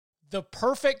The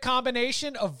perfect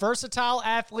combination of versatile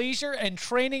athleisure and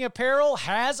training apparel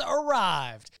has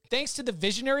arrived. Thanks to the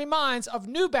visionary minds of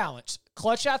New Balance,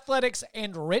 Clutch Athletics,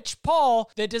 and Rich Paul,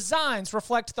 the designs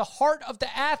reflect the heart of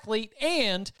the athlete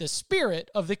and the spirit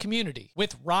of the community.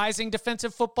 With rising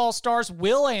defensive football stars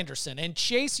Will Anderson and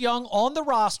Chase Young on the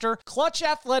roster, Clutch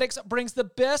Athletics brings the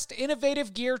best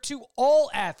innovative gear to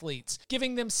all athletes,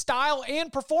 giving them style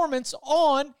and performance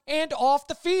on and off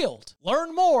the field.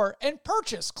 Learn more and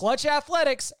purchase Clutch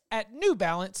Athletics at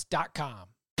newbalance.com.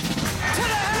 To the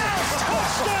house!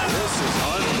 Touchdown! This is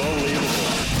unbelievable.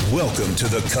 Welcome to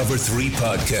the Cover 3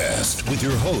 podcast with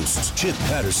your hosts, Chip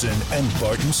Patterson and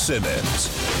Barton Simmons.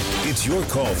 It's your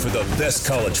call for the best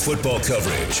college football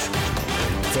coverage.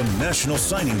 From National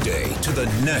Signing Day to the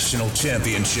National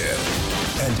Championship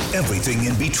and everything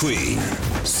in between,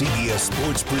 CBS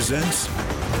Sports presents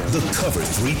the Cover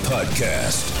 3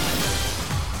 podcast.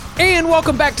 And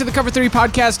welcome back to the Cover 3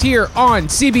 podcast here on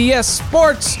CBS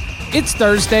Sports. It's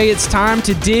Thursday. It's time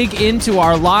to dig into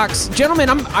our locks. Gentlemen,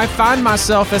 I find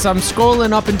myself as I'm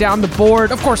scrolling up and down the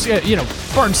board. Of course,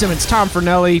 Barton Simmons, Tom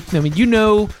Fornelli. I mean, you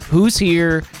know who's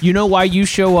here. You know why you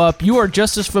show up. You are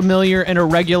just as familiar and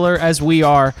irregular as we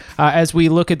are as we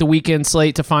look at the weekend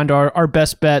slate to find our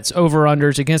best bets,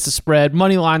 over-unders against the spread,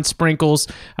 money line sprinkles.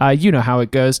 You know how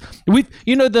it goes.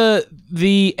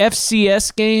 The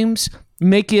FCS games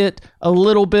make it a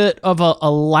little bit of a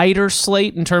lighter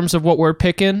slate in terms of what we're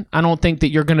picking. I don't think that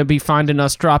you're going to be finding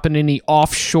us dropping any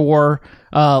offshore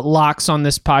locks on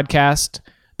this podcast.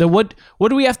 What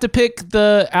do we have to pick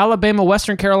the Alabama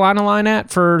Western Carolina line at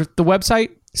for the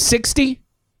website? 60?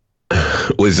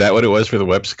 Was that what it was for the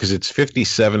website? Because it's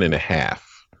 57.5 right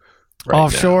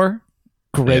offshore?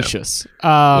 Now. Gracious.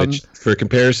 Yeah. Which, for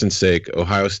comparison's sake,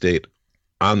 Ohio State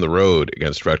on the road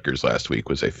against Rutgers last week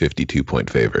was a 52-point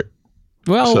favorite.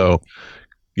 Well, so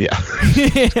yeah.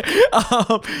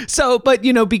 But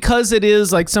because it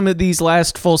is like some of these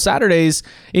last full Saturdays,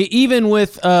 even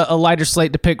with a lighter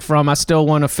slate to pick from, I still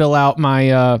want to fill out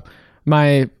my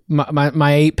my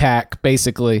 8-pack.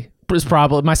 Basically, it's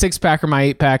probably my 6-pack or my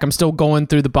 8-pack. I'm still going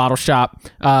through the bottle shop,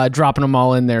 dropping them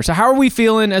all in there. So how are we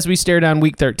feeling as we stare down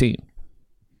Week 13?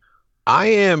 I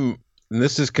am, and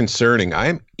this is concerning, I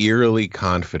am eerily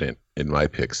confident in my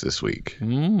picks this week.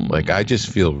 Like, I just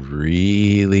feel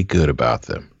really good about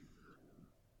them.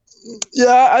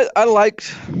 Yeah, I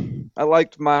liked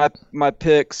my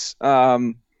picks.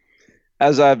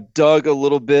 As I've dug a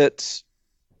little bit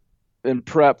in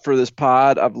prep for this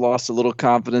pod, I've lost a little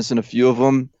confidence in a few of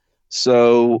them.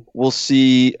 So we'll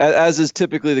see. As is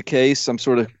typically the case, I'm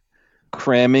sort of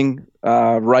cramming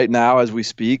right now as we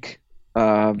speak.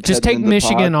 Just take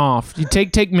Michigan off. You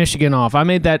take Michigan off. I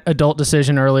made that adult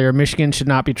decision earlier. Michigan should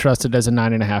not be trusted as a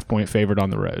 9.5-point favorite on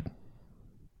the road.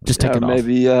 Just take it off.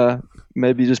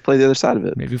 Maybe just play the other side of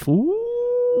it. Maybe.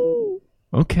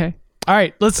 Okay. All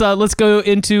right. Let's go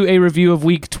into a review of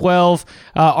Week 12.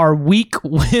 Our week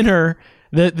winner,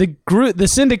 the group, the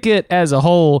syndicate as a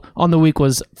whole on the week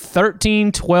was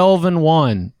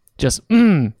 13-12-1.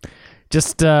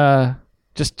 Just a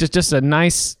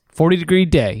nice 40-degree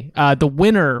day. The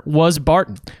winner was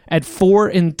Barton at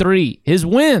 4-3. His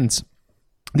wins: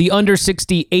 the under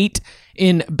 68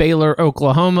 in Baylor,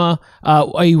 Oklahoma.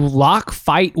 A lock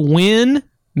fight win: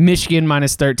 Michigan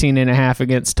minus 13.5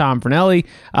 against Tom Fornelli.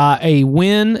 A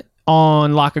win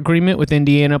on lock agreement with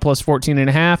Indiana plus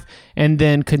 14.5, and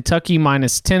then Kentucky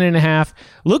minus 10.5.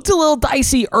 Looked a little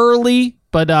dicey early,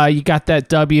 but you got that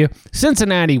W.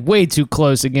 Cincinnati way too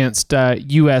close against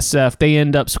USF. They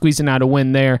end up squeezing out a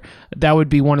win there. That would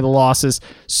be one of the losses.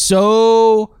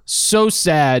 So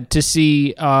sad to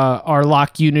see our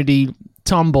lock unity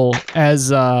tumble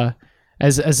as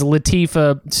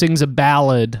Latifah sings a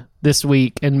ballad this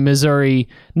week, and Missouri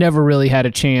never really had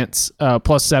a chance,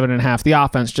 plus 7.5. The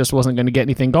offense just wasn't going to get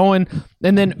anything going.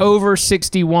 And then over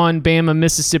 61, Bama,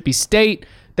 Mississippi State.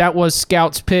 That was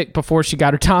Scout's pick before she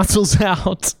got her tonsils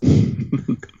out.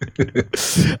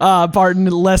 Barton,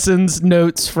 lessons,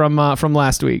 notes from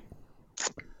last week.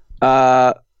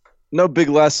 No big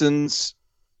lessons.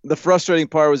 The frustrating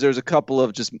part was there was a couple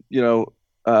of just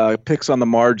picks on the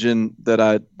margin that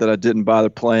I didn't bother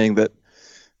playing that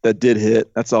did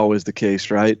hit. That's always the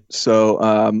case, right? So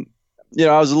I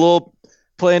was a little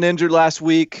playing injured last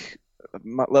week.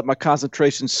 Let my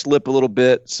concentration slip a little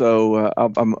bit, so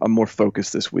I'm more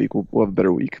focused this week. We'll have a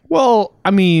better week. Well,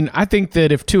 I mean, I think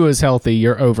that if Tua's healthy,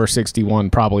 your over 61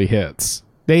 probably hits.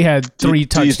 They had 3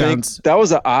 touchdowns. Do you think that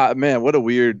was man? What a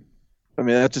weird. I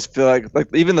mean, I just feel like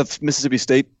even the Mississippi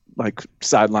State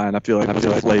sideline, I feel like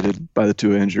inflated by the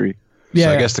Tua injury. Yeah.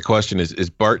 So I guess the question is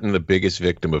Barton the biggest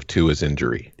victim of Tua's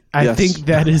injury? I think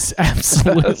that is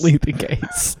absolutely the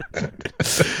case.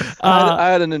 I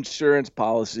had an insurance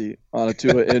policy on a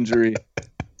Tua injury.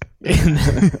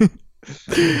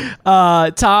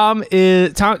 Tom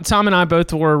and I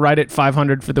both were right at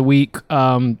 500 for the week.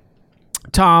 Tom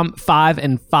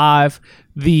 5-5.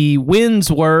 The wins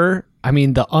were,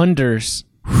 the unders.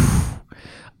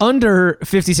 Under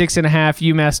 56.5,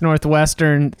 UMass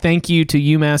Northwestern. Thank you to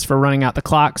UMass for running out the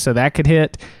clock, so that could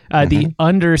hit. The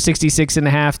under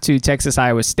 66.5 to Texas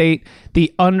Iowa State.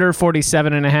 The under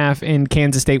 47.5 in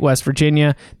Kansas State, West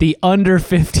Virginia. The under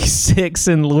 56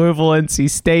 in Louisville, NC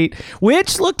State,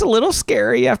 which looked a little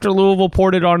scary after Louisville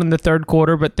poured it on in the third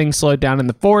quarter, but things slowed down in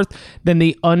the fourth. Then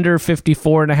the under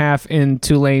 54.5 in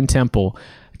Tulane Temple.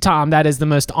 Tom, that is the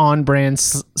most on-brand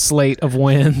slate of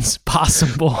wins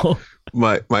possible.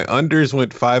 My unders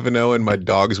went 5-0 and my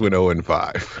dogs went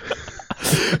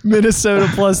 0-5. Minnesota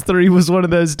 +3 was one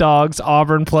of those dogs.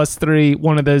 Auburn +3,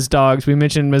 one of those dogs. We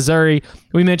mentioned Missouri.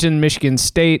 We mentioned Michigan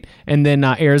State, and then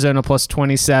Arizona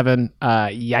 +27.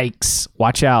 Yikes!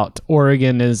 Watch out.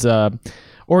 Oregon's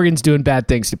doing bad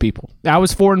things to people. I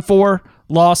was 4-4.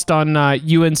 Lost on UNC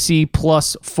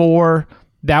 +4.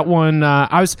 That one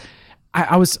I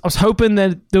was hoping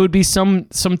that there would be some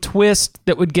twist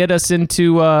that would get us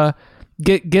into.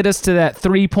 Get us to that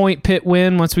 3-point Pitt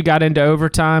win once we got into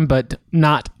overtime, but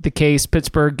not the case.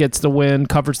 Pittsburgh gets the win,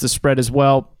 covers the spread as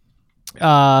well.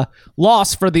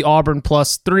 Loss for the Auburn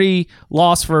 +3,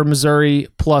 loss for Missouri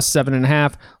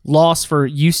 +7.5, loss for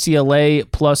UCLA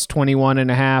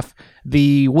 +21.5.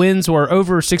 The wins were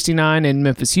over 69 in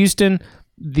Memphis, Houston.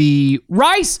 The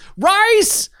Rice,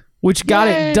 which got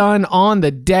it done on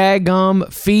the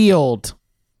daggum field.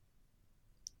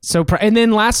 And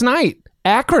then last night,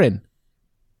 Akron.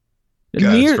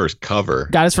 Got his first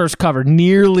cover.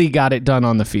 Nearly got it done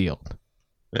on the field.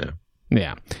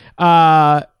 Yeah.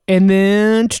 And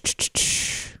then,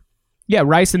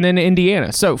 Rice and then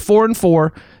Indiana. So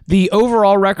 4-4. The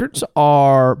overall records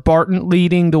are Barton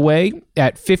leading the way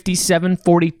at 57,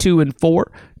 42-4.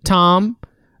 Tom,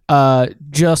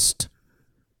 just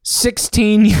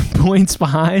 16 points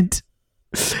behind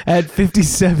at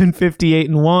 57,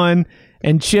 58-1.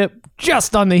 And Chip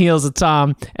just on the heels of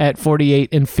Tom at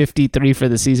 48-53 for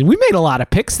the season. We made a lot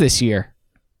of picks this year.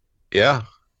 Yeah.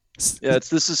 This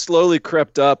has slowly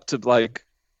crept up to like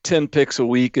 10 picks a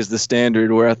week is the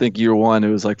standard, where I think year one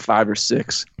it was like 5 or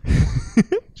 6.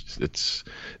 It's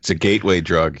a gateway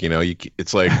drug,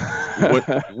 it's like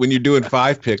when you're doing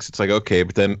 5 picks, it's like, okay,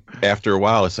 but then after a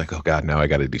while it's like, oh God, now I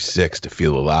got to do 6 to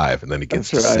feel alive. And then it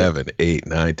gets to 7, 8,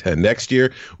 9, 10. Next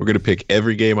year we're going to pick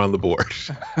every game on the board.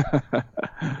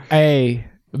 Hey,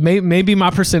 maybe my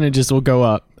percentages will go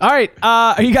up. All right.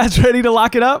 Are you guys ready to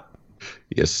lock it up?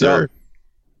 Yes, sir.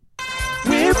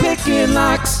 We're picking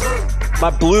locks. My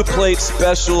Blue Plate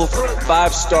special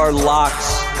 5-star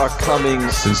locks are coming.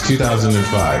 Since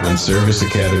 2005, when Service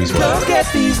Academy's Come get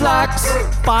these locks.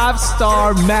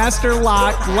 5-star master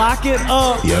lock. Lock it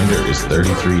up. The under is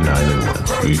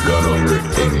 33-9-1. We've gone over it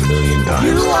a million times.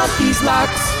 You want these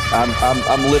locks?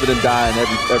 I'm living and dying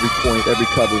every point, every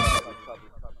cover.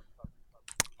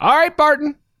 All right,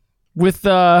 Barton. With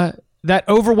that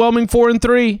overwhelming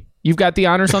 4-3, you've got the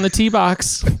honors on the tee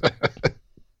box.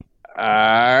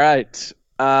 All right.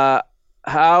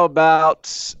 How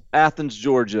about Athens,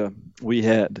 Georgia? We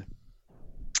head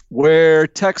where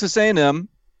Texas A&M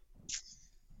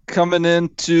coming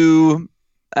into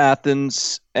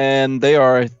Athens, and they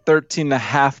are a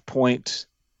 13.5-point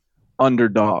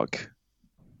underdog.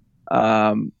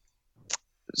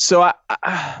 So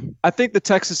I think the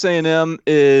Texas A&M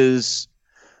is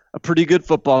a pretty good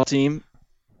football team.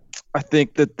 I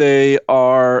think that they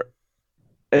are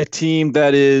a team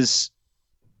that is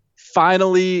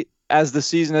finally, as the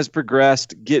season has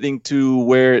progressed, getting to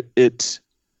where it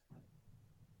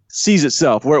sees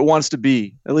itself, where it wants to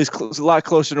be, at least a lot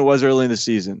closer than it was early in the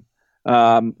season.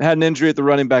 Had an injury at the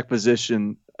running back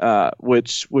position,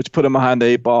 which put him behind the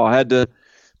 8 ball. Had to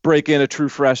break in a true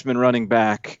freshman running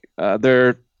back.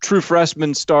 Their true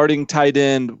freshman starting tight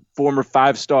end, former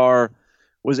 5-star,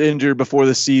 was injured before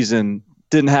the season.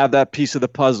 Didn't have that piece of the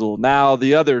puzzle. Now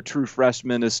the other true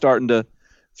freshman is starting to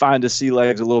find his sea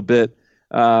legs a little bit.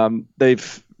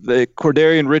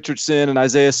 Cordarian Richardson and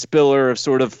Isaiah Spiller have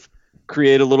sort of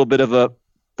created a little bit of a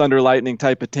thunder lightning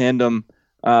type of tandem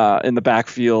in the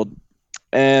backfield.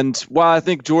 And while I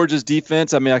think Georgia's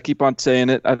defense, I keep on saying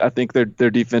it, I think their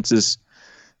defense is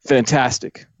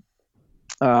fantastic.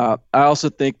 I also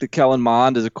think that Kellen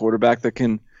Mond is a quarterback that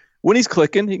can, when he's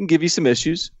clicking, he can give you some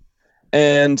issues.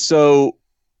 And so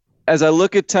as I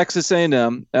look at Texas A&M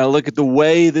and I look at the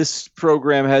way this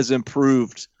program has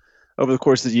improved over the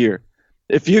course of the year,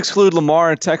 if you exclude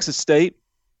Lamar and Texas State,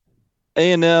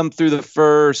 A&M through the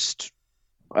first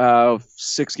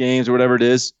 6 games or whatever it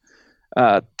is,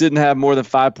 didn't have more than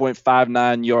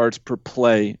 5.59 yards per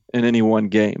play in any one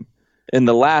game. In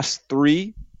the last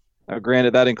 3,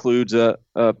 granted that includes a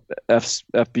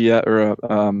FBS or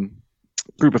a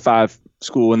group of 5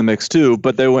 school in the mix too,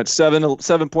 but they went 7.1,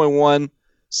 7.4,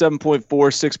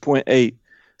 6.8.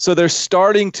 So they're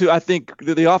starting to, I think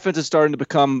the offense is starting to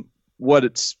become what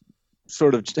it's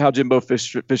sort of how Jimbo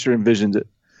Fisher envisioned it.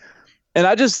 And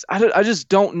I just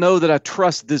don't know that I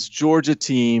trust this Georgia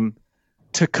team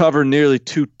to cover nearly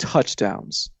 2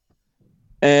 touchdowns.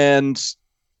 And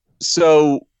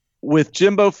so with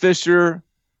Jimbo Fisher,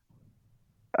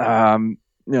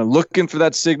 looking for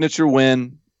that signature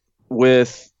win,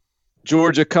 with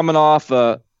Georgia coming off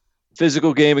a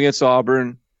physical game against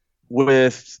Auburn,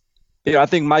 with I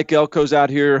think Mike Elko's out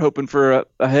here hoping for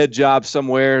a head job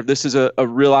somewhere. This is a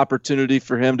real opportunity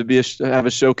for him to have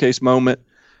a showcase moment.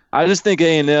 I just think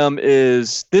A&M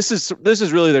is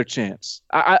really their chance.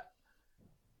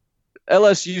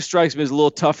 LSU strikes me as a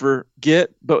little tougher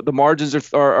get, but the margins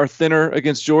are thinner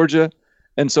against Georgia,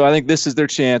 and so I think this is their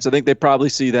chance. I think they probably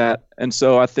see that, and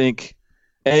so I think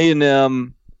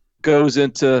A&M goes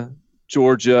into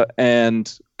Georgia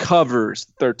and covers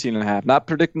 13.5. Not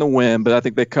predicting the win, but I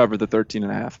think they cover the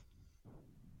 13.5.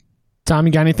 Tom,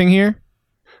 you got anything here?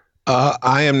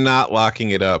 I am not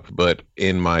locking it up, but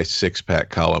in my 6-pack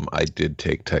column, I did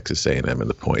take Texas A&M in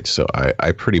the points, so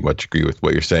I pretty much agree with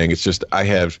what you're saying. It's just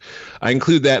I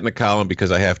include that in the column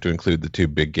because I have to include the 2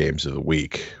 big games of the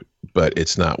week, but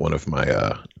it's not one of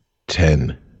my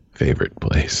 10 favorite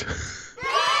plays.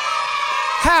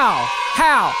 How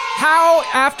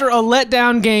after a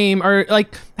letdown game, or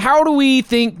like, how do we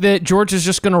think that Georgia's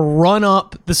just going to run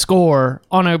up the score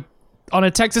on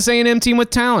a Texas A&M team with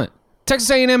talent?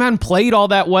 Texas A&M hadn't played all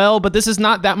that well, but this is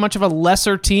not that much of a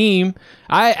lesser team.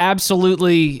 I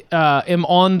absolutely am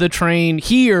on the train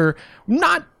here.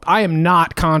 I am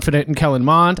not confident in Kellen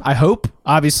Mond. I hope,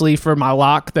 obviously, for my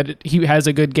lock that he has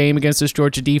a good game against this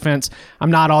Georgia defense.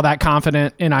 I'm not all that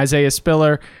confident in Isaiah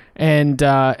Spiller and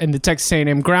the Texas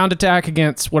A&M ground attack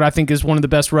against what I think is one of the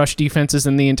best rush defenses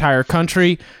in the entire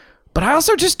country. But I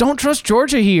also just don't trust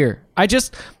Georgia here.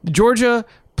 Georgia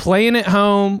playing at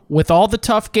home with all the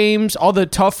tough games, all the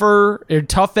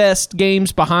toughest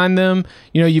games behind them.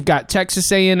 You've got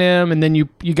Texas A&M, and then you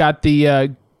got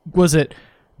the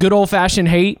good old-fashioned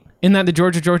hate? Isn't that the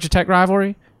Georgia Tech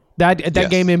rivalry? That yes.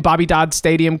 Game in Bobby Dodd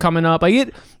Stadium coming up.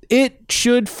 Like it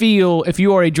should feel, if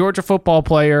you are a Georgia football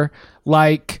player,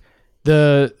 like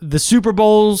the Super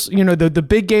Bowls, the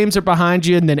big games are behind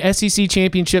you, and then SEC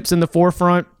championships in the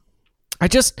forefront. I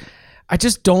just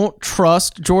don't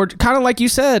trust Georgia. Kind of like you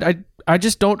said, I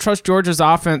just don't trust Georgia's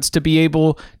offense to be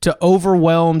able to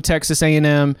overwhelm Texas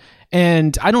A&M.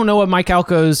 And I don't know what Mike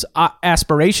Elko's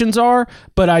aspirations are,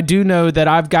 but I do know that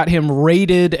I've got him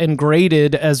rated and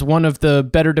graded as one of the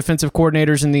better defensive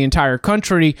coordinators in the entire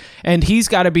country. And he's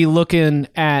got to be looking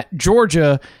at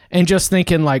Georgia and just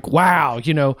thinking like, wow,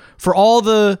 for all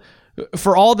the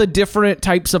different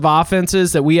types of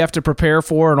offenses that we have to prepare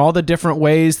for, and all the different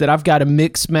ways that I've got to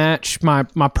mix match my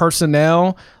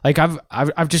personnel, like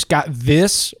I've just got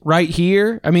this right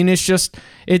here. I mean, it just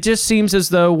seems as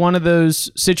though one of those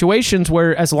situations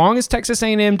where, as long as Texas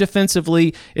A&M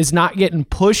defensively is not getting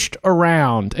pushed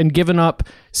around and giving up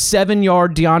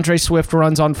 7-yard DeAndre Swift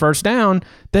runs on first down,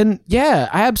 then yeah,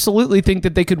 I absolutely think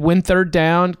that they could win third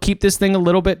down, keep this thing a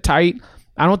little bit tight.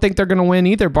 I don't think they're going to win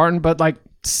either, Barton, but like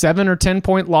 7 or 10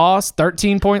 point loss,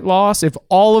 13-point loss, if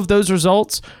all of those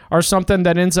results are something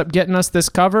that ends up getting us this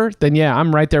cover, then yeah,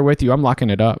 I'm right there with you. I'm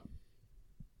locking it up.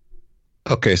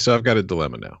 Okay, so I've got a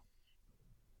dilemma now.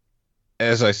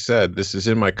 As I said, this is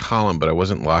in my column, but I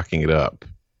wasn't locking it up.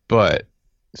 But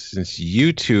since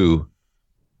you two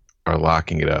are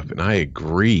locking it up, and I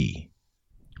agree.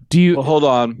 Well, hold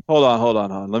on.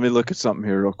 Let me look at something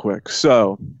here real quick.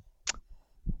 So,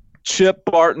 Chip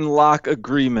Barton lock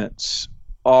agreements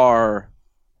are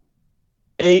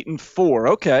 8-4.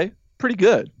 Okay, pretty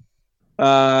good.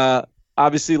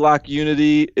 Obviously, Lock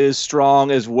Unity is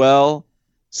strong as well,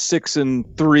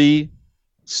 6-3.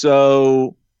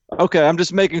 So, okay, I'm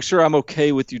just making sure I'm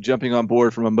okay with you jumping on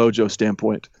board from a mojo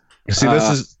standpoint. See,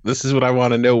 this is what I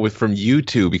want to know from you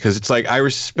two, because it's like I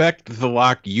respect the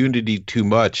Lock Unity too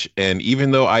much, and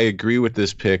even though I agree with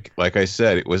this pick, like I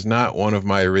said, it was not one of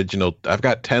my original. I've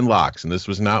got 10 locks, and this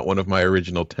was not one of my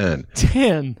original 10.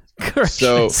 10.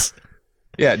 So,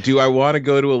 yeah, do I want to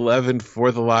go to 11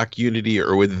 for the Lock Unity,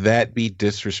 or would that be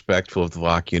disrespectful of the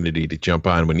Lock Unity to jump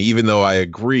on when, even though I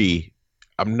agree,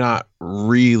 I'm not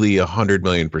really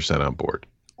 100,000,000% on board?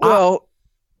 Well,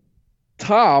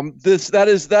 Tom, that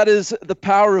is the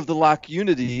power of the Lock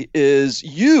Unity. Is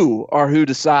you are who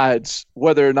decides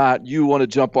whether or not you want to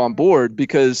jump on board,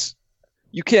 because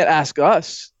you can't ask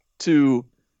us to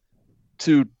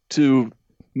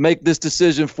make this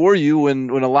decision for you when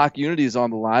a Lock Unity is on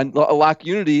the line. A Lock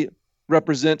Unity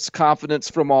represents confidence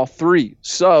from all three.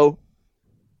 So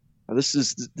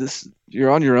this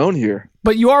you're on your own here.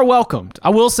 But you are welcomed.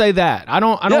 I will say that.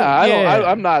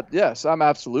 I'm not. Yes, I'm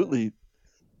absolutely.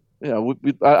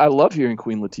 I love hearing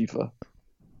Queen Latifah.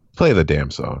 Play the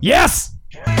damn song. Yes.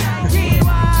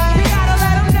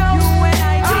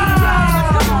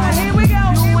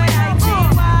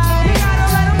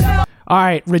 All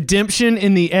right, redemption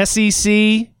in the SEC,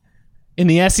 on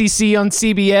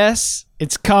CBS.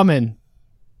 It's coming.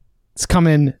 It's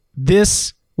coming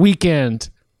this weekend.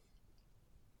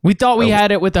 We thought we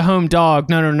had it with the home dog.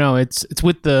 No. It's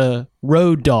with the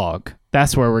road dog.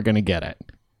 That's where we're going to get it.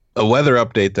 A weather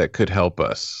update that could help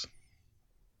us.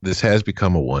 This has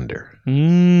become a wonder.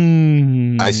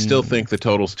 I still think the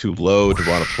total's too low to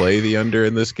want to play the under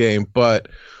in this game, but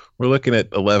we're looking at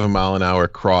 11-mile-an-hour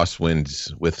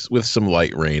crosswinds with some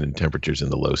light rain and temperatures in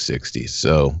the low 60s.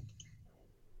 So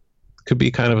could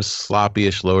be kind of a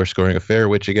sloppy-ish, lower-scoring affair,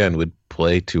 which, again, would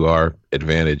play to our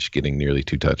advantage, getting nearly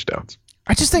 2 touchdowns.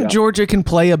 I just think Georgia can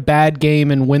play a bad game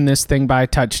and win this thing by a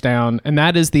touchdown, and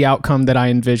that is the outcome that I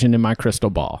envision in my crystal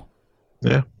ball.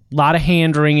 Yeah. A lot of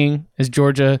hand-wringing as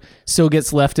Georgia still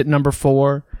gets left at number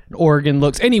 4. Oregon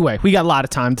looks... Anyway, we got a lot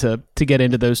of time to get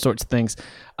into those sorts of things.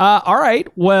 All right,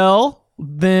 well,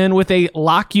 then with a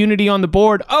Lock Unity on the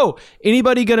board... Oh,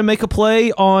 anybody going to make a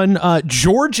play on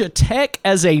Georgia Tech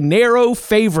as a narrow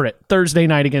favorite Thursday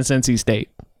night against NC State?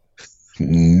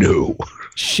 No.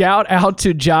 Shout out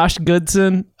to Josh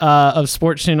Goodson of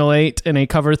Sports Channel 8 and a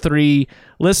Cover 3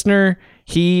 listener.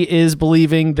 He is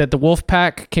believing that the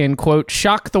Wolfpack can, quote,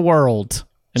 shock the world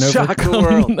and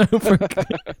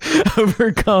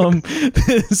overcome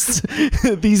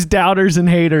these doubters and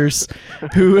haters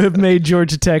who have made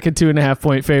Georgia Tech a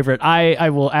 2.5-point favorite. I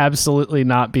will absolutely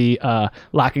not be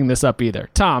locking this up either.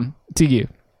 Tom, to you.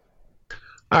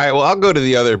 All right, well, I'll go to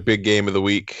the other big game of the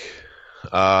week.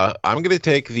 I'm going to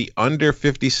take the under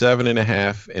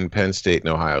 57.5 in Penn State and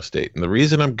Ohio State. And the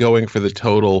reason I'm going for the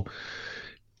total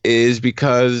is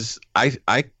because I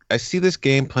see this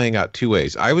game playing out two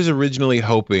ways. I was originally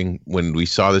hoping when we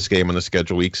saw this game on the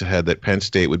schedule weeks ahead that Penn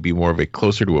State would be more of a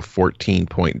closer to a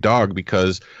 14-point dog,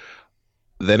 because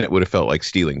then it would have felt like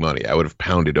stealing money. I would have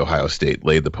pounded Ohio State,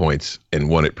 laid the points, and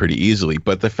won it pretty easily.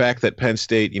 But the fact that Penn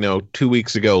State, 2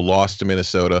 weeks ago lost to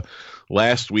Minnesota,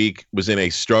 last week was in a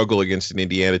struggle against an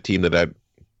Indiana team that I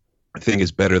think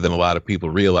is better than a lot of people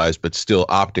realize, but still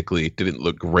optically didn't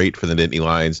look great for the Nittany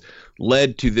Lions,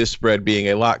 led to this spread being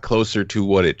a lot closer to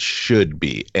what it should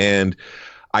be. And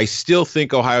I still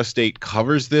think Ohio State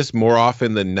covers this more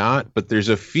often than not, but there's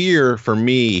a fear for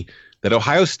me that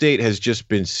Ohio State has just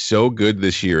been so good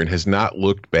this year and has not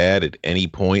looked bad at any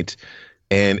point.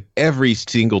 And every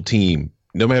single team,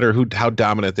 no matter how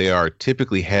dominant they are,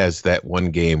 typically has that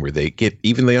one game where they get,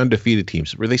 even the undefeated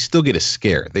teams, where they still get a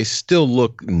scare. They still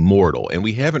look mortal. And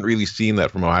we haven't really seen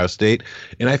that from Ohio State.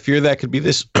 And I fear that could be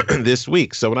this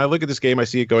week. So when I look at this game, I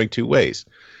see it going two ways.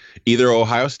 Either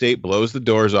Ohio State blows the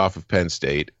doors off of Penn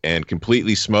State and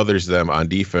completely smothers them on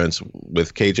defense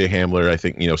with KJ Hamler, I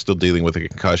think, still dealing with a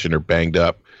concussion or banged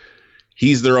up.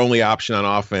 He's their only option on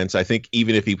offense. I think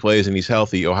even if he plays and he's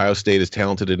healthy, Ohio State is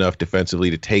talented enough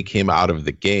defensively to take him out of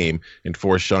the game and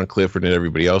force Sean Clifford and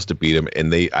everybody else to beat him.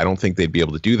 And I don't think they'd be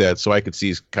able to do that. So I could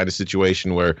see kind of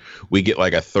situation where we get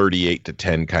like a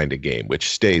 38-10 kind of game, which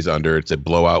stays under. It's a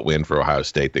blowout win for Ohio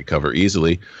State. They cover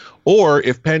easily. Or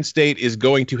if Penn State is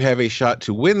going to have a shot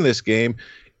to win this game,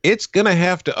 it's going to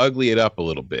have to ugly it up a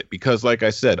little bit because, like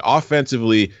I said,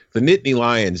 offensively, the Nittany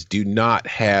Lions do not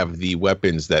have the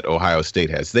weapons that Ohio State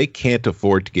has. They can't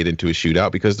afford to get into a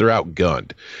shootout because they're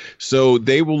outgunned. So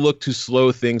they will look to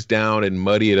slow things down and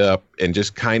muddy it up and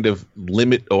just kind of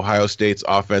limit Ohio State's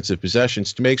offensive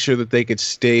possessions to make sure that they could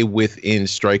stay within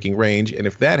striking range. And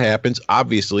if that happens,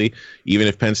 obviously, even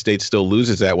if Penn State still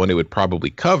loses that one, it would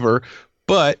probably cover.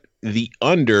 But the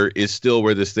under is still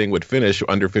where this thing would finish,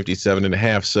 under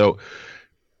 57.5. So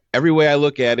every way I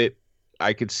look at it,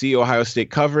 I could see Ohio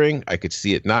State covering. I could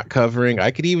see it not covering.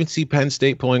 I could even see Penn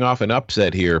State pulling off an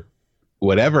upset here.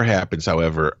 Whatever happens,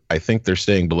 however, I think they're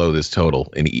staying below this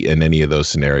total in any of those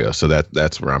scenarios. So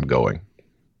that's where I'm going.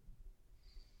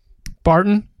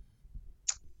 Barton?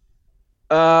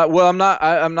 Well,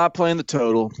 I'm not playing the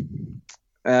total.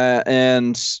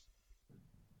 And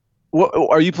what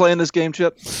are you playing this game,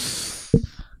 Chip?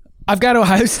 I've got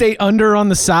Ohio State under on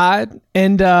the side,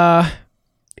 and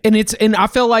And I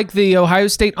feel like the Ohio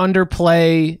State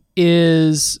underplay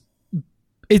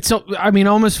I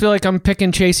almost feel like I'm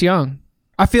picking Chase Young.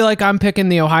 I feel like I'm picking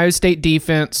the Ohio State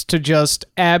defense to just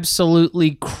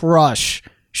absolutely crush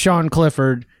Sean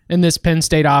Clifford in this Penn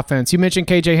State offense. You mentioned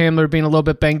KJ Hamler being a little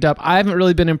bit banged up. I haven't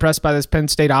really been impressed by this Penn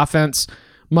State offense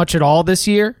much at all this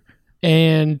year.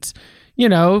 And,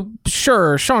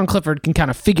 sure, Sean Clifford can kind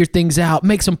of figure things out,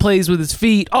 make some plays with his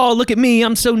feet. Oh, look at me.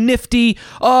 I'm so nifty.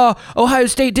 Oh, Ohio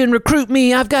State didn't recruit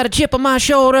me. I've got a chip on my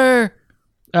shoulder.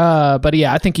 But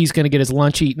yeah, I think he's going to get his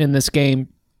lunch eaten in this game.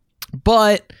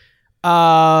 But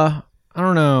I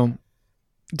don't know.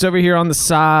 It's over here on the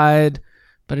side,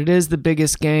 but it is the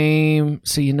biggest game.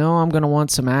 So I'm going to want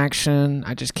some action.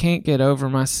 I just can't get over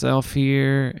myself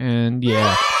here. And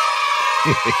yeah.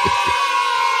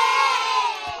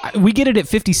 We get it at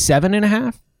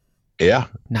 57.5? Yeah.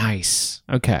 Nice.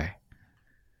 Okay.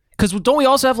 Because don't we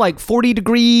also have like 40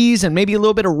 degrees and maybe a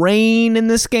little bit of rain in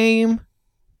this game?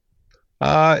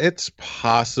 It's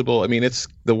possible. I mean, it's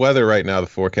the weather right now. The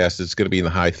forecast is going to be in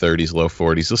the high 30s, low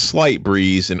 40s, a slight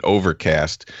breeze and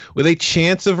overcast with a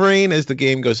chance of rain as the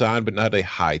game goes on, but not a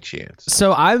high chance.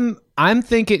 So I'm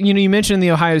thinking, you mentioned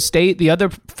the Ohio State. The other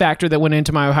factor that went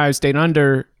into my Ohio State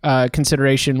under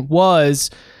consideration was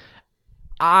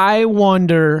I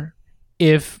wonder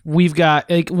if we've got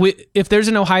if there's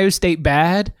an Ohio State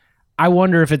bad, I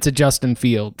wonder if it's a Justin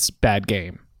Fields bad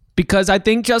game. Because I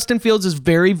think Justin Fields is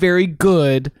very, very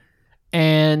good,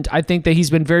 and I think that he's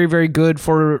been very, very good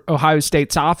for Ohio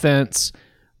State's offense,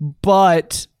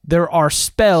 but there are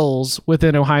spells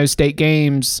within Ohio State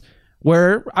games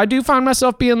where I do find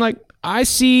myself being like, I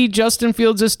see Justin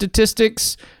Fields'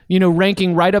 statistics,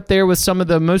 ranking right up there with some of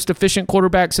the most efficient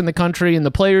quarterbacks in the country and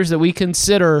the players that we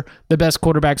consider the best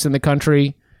quarterbacks in the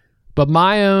country. But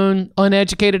my own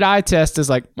uneducated eye test is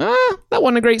like, that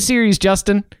wasn't a great series,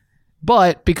 Justin.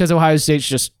 But because Ohio State's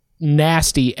just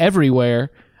nasty everywhere,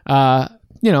 I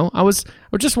was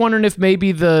just wondering if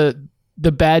maybe the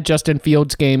bad Justin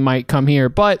Fields game might come here,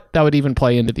 but that would even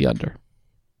play into the under.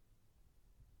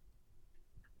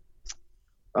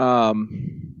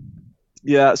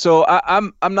 Yeah. So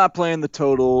I'm not playing the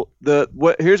total.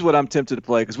 Here's what I'm tempted to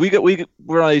play because we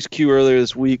were on HQ earlier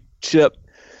this week, Chip,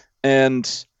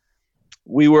 and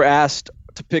we were asked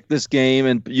to pick this game,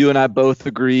 and you and I both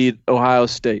agreed Ohio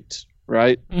State.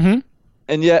 Right? Mm-hmm.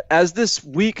 And yet, as this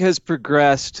week has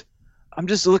progressed, I'm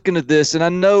just looking at this, and I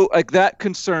know that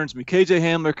concerns me. KJ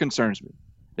Hamler concerns me.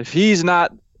 If he's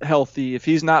not healthy, if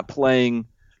he's not playing,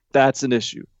 that's an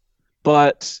issue.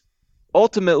 But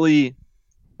ultimately,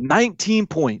 19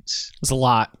 points is a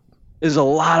lot. Is a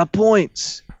lot of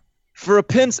points for a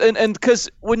Penn. And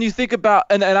because when you think about,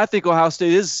 and I think Ohio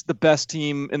State is the best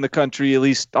team in the country, at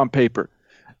least on paper,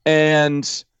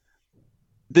 and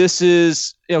this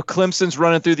is, Clemson's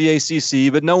running through the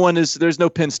ACC, but there's no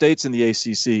Penn States in the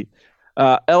ACC.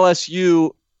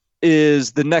 LSU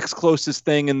is the next closest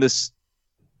thing in this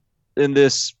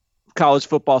college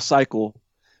football cycle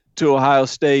to Ohio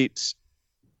State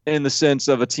in the sense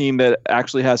of a team that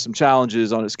actually has some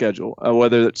challenges on its schedule,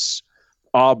 whether it's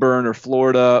Auburn or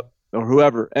Florida or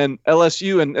whoever. And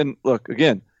LSU, and look,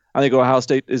 again, I think Ohio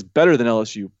State is better than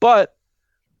LSU, but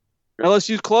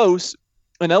LSU's close.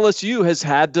 And LSU has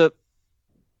had to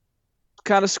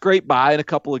kind of scrape by in a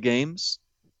couple of games.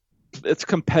 It's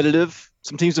competitive.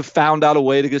 Some teams have found out a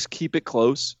way to just keep it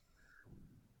close.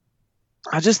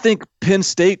 I just think Penn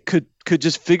State could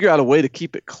just figure out a way to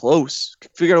keep it close,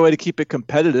 figure out a way to keep it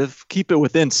competitive, keep it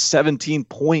within 17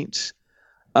 points.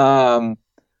 So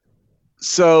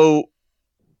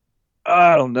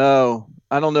I don't know.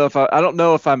 I don't know if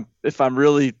I'm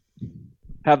really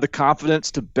have the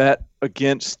confidence to bet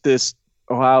against this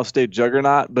Ohio State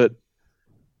juggernaut, but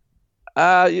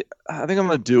I think I'm going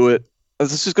to do it.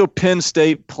 Let's just go Penn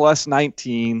State plus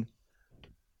 19.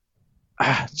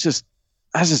 That's just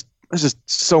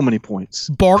so many points.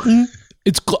 Barton,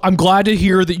 I'm glad to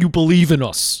hear that you believe in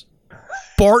us.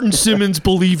 Barton Simmons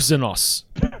believes in us.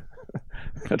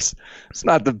 It's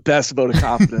not the best vote of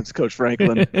confidence, Coach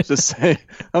Franklin.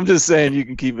 I'm just saying you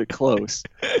can keep it close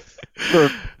for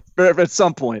at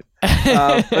some point.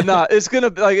 But no, it's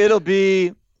gonna it'll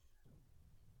be.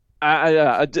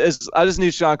 I just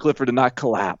need Sean Clifford to not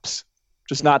collapse,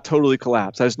 just not totally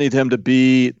collapse. I just need him to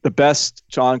be the best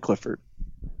Sean Clifford.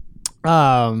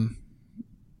 Yeah.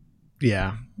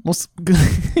 Well,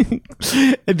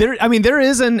 there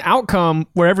is an outcome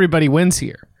where everybody wins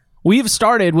here. We've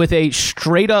started with a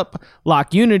straight up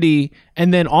lock unity,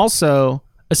 and then also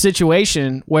a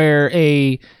situation where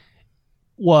a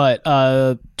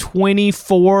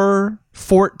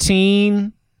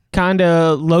 24-14 kind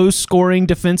of low scoring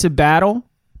defensive battle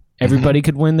Everybody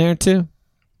could win there too.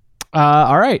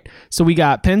 All right. So we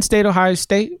got Penn State, Ohio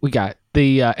State. We got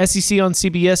the SEC on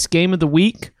CBS game of the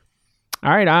week.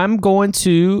 All right. I'm going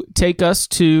to take us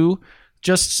to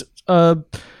just a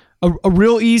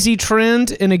real easy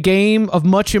trend in a game of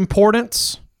much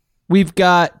importance. We've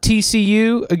got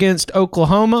TCU against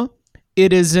Oklahoma.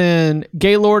 It is in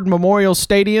Gaylord Memorial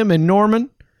Stadium in Norman.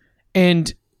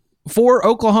 And for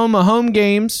Oklahoma home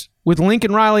games with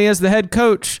Lincoln Riley as the head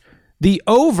coach, the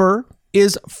over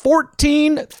is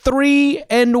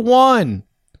 14-3-1.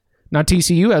 Now,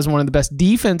 TCU has one of the best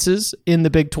defenses in the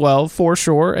Big 12 for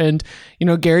sure. And,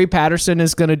 Gary Patterson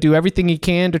is going to do everything he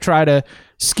can to try to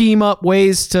scheme up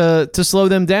ways to slow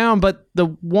them down. But the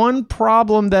one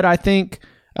problem that I think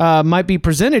might be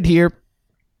presented here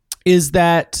is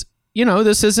that,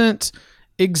 this isn't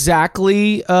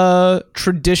exactly a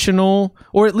traditional,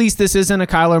 or at least this isn't a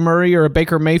Kyler Murray or a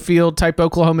Baker Mayfield type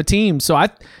Oklahoma team. So I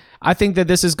think that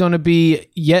this is going to be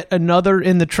yet another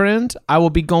in the trend. I will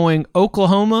be going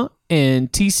Oklahoma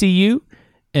and TCU,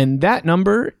 and that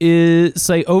number is,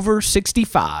 say, over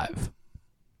 65.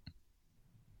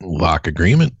 Lock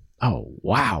agreement. Oh,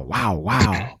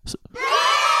 wow.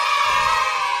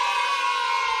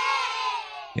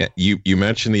 Yeah, you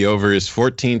mentioned the over is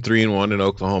 14-3-1 in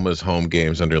Oklahoma's home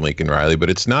games under Lincoln Riley, but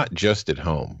it's not just at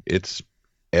home. It's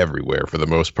everywhere for the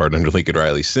most part under Lincoln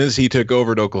Riley. Since he took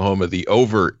over at Oklahoma, the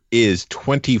over is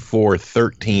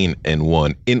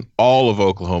 24-13-1 in all of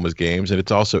Oklahoma's games, and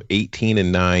it's also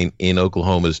 18-9 in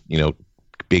Oklahoma's,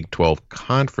 Big 12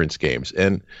 conference games.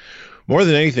 And more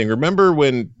than anything, remember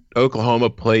when Oklahoma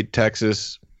played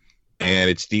Texas and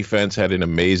its defense had an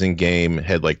amazing game,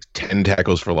 had like 10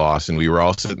 tackles for loss, and we were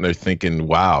all sitting there thinking,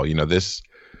 wow, this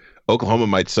Oklahoma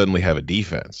might suddenly have a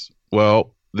defense.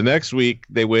 Well, the next week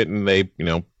they went and they,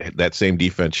 that same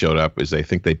defense showed up as I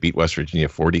think they beat West Virginia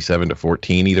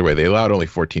 47-14. Either way, they allowed only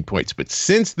 14 points. But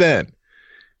since then,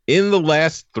 in the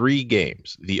last 3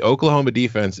 games, the Oklahoma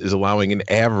defense is allowing an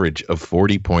average of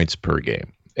 40 points per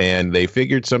game. And they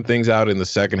figured some things out in the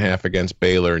second half against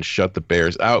Baylor and shut the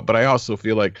Bears out. But I also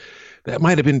feel like that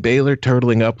might have been Baylor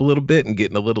turtling up a little bit and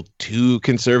getting a little too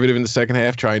conservative in the second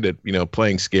half, trying to,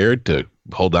 playing scared to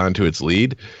hold on to its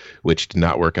lead, which did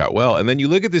not work out well. And then you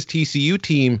look at this TCU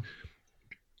team,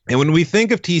 and when we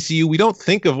think of TCU, we don't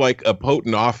think of like a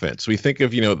potent offense. We think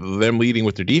of, them leading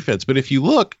with their defense. But if you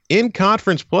look in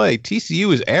conference play,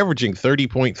 TCU is averaging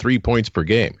 30.3 points per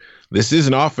game. This is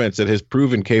an offense that has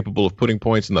proven capable of putting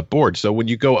points on the board. So when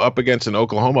you go up against an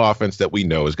Oklahoma offense that we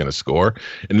know is going to score,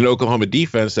 and an Oklahoma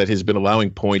defense that has been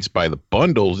allowing points by the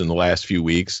bundles in the last few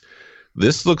weeks,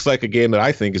 this looks like a game that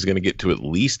I think is going to get to at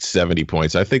least 70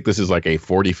 points. I think this is like a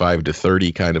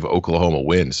 45-30 kind of Oklahoma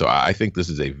win. So I think this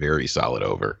is a very solid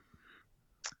over.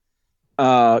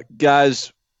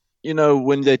 Guys,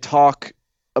 when they talk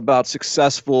about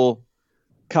successful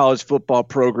college football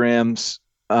programs,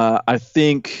 I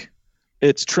think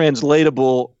it's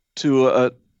translatable to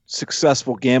a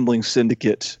successful gambling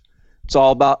syndicate. It's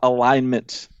all about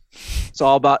alignment. It's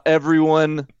all about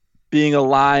everyone being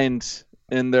aligned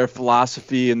in their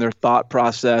philosophy and their thought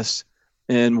process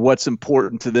and what's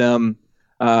important to them.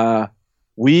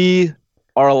 We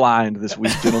are aligned this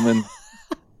week, gentlemen.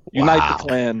 Unite the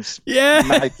clans. Yes.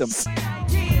 Unite them.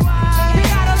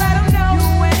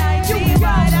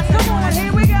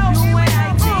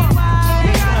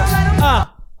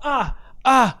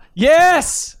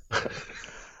 Yes.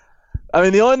 I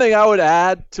mean, the only thing I would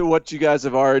add to what you guys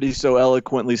have already so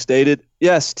eloquently stated,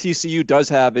 yes, TCU does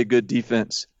have a good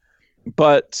defense,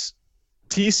 but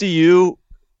TCU,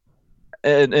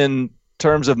 in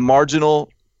terms of marginal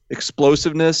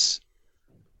explosiveness,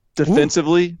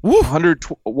 defensively,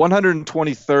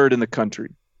 123rd in the country.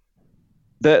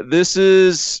 This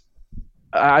is,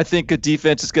 I think, a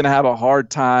defense is going to have a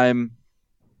hard time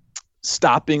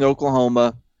stopping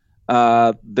Oklahoma.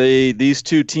 These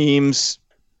two teams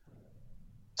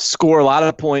score a lot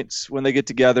of points when they get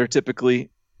together, typically,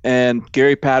 and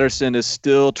Gary Patterson is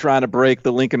still trying to break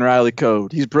the Lincoln Riley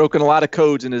code. He's broken a lot of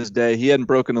codes in his day. He hadn't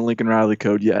broken the Lincoln Riley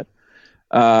code yet.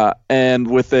 And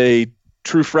with a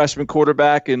true freshman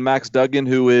quarterback in Max Duggan,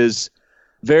 who is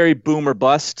very boom or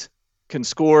bust, can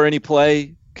score any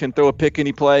play, can throw a pick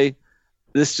any play,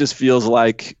 this just feels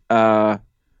like a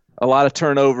lot of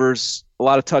turnovers, a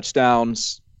lot of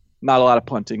touchdowns, not a lot of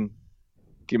punting.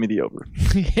 Give me the over.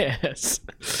 Yes.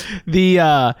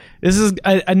 This is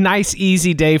a nice,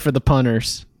 easy day for the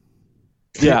punters.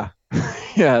 Yeah.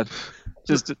 Yeah.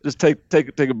 Just take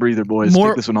a breather, boys.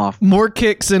 Take this one off. More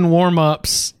kicks and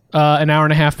warm-ups an hour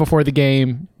and a half before the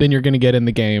game than you're going to get in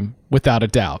the game, without a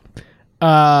doubt.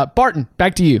 Barton,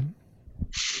 back to you.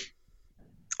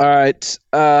 All right.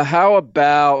 How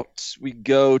about we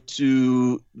go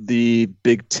to the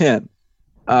Big Ten?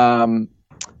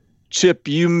 Chip,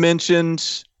 you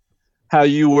mentioned how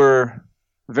you were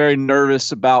very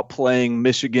nervous about playing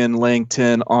Michigan laying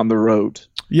 10 on the road.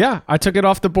 Yeah, I took it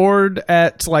off the board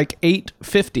at like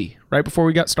 8:50 right before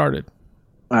we got started.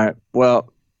 All right.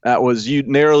 Well, you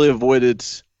narrowly avoided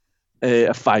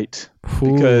a fight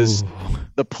because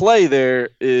the play there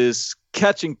is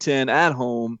catching 10 at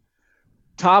home.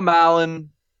 Tom Allen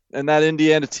and that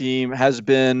Indiana team has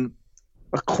been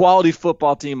a quality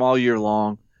football team all year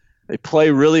long. They play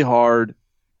really hard.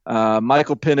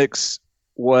 Michael Penix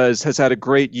has had a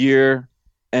great year,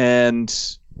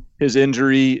 and his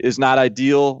injury is not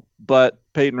ideal, but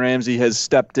Peyton Ramsey has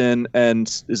stepped in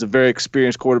and is a very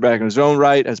experienced quarterback in his own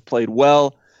right, has played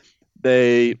well.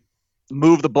 They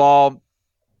moved the ball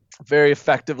very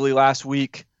effectively last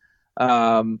week.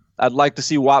 I'd like to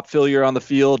see Whop Philyor on the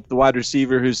field, the wide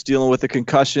receiver who's dealing with a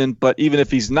concussion, but even if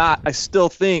he's not, I still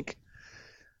think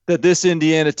that this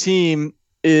Indiana team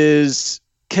is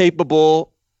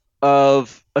capable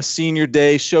of a senior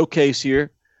day showcase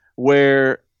here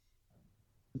where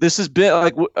this has been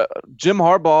like Jim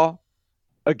Harbaugh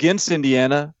against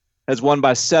Indiana has won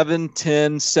by 7-10,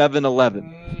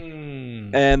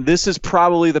 7-11. And this is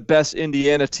probably the best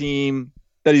Indiana team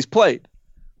that he's played.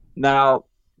 Now,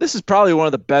 this is probably one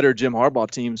of the better Jim Harbaugh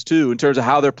teams, too, in terms of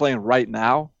how they're playing right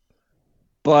now.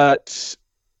 But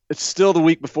it's still the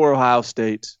week before Ohio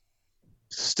State.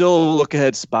 Still a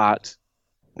look-ahead spot.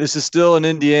 This is still an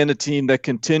Indiana team that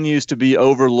continues to be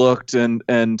overlooked and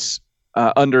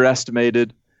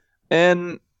underestimated.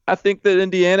 And I think that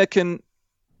Indiana can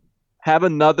have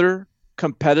another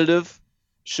competitive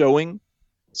showing.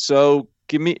 So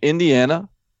give me Indiana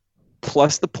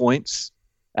plus the points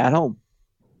at home.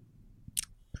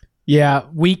 Yeah,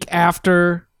 week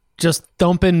after just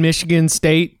thumping Michigan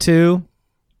State too.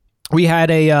 We had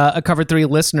a Cover 3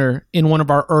 listener in one of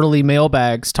our early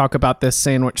mailbags talk about this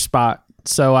sandwich spot.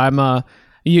 So I'm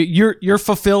you're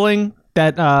fulfilling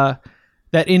that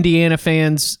Indiana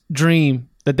fans' dream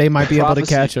that they might be able to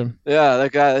catch him. Yeah,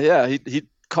 that guy. Yeah, he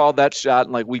called that shot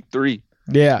in like week 3.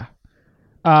 Yeah.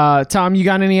 Tom, you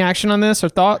got any action on this or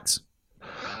thoughts?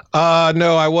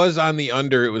 No, I was on the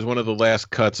under. It was one of the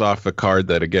last cuts off the card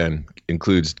that again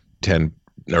includes 10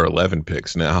 or 11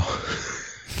 picks now.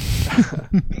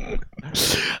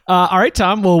 All right,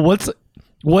 Tom. Well,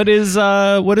 what is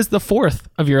the fourth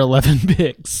of your 11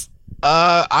 picks?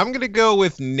 I'm gonna go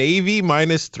with Navy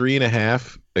minus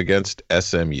 3.5 against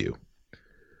SMU.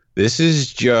 This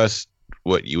is just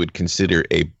what you would consider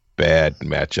a bad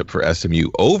matchup for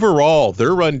SMU. Overall,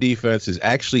 their run defense has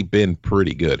actually been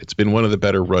pretty good. It's been one of the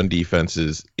better run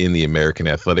defenses in the American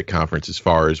Athletic Conference as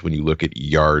far as when you look at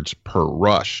yards per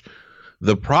rush.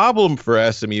 The problem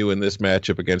for SMU in this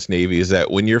matchup against Navy is that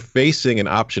when you're facing an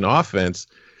option offense,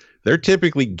 they're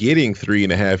typically getting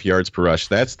 3.5 yards per rush.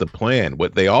 That's the plan.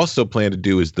 What they also plan to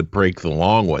do is to break the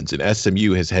long ones, and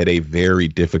SMU has had a very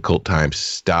difficult time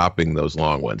stopping those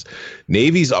long ones.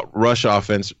 Navy's rush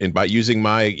offense, and by using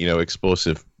my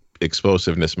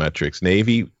explosiveness metrics,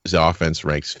 Navy's offense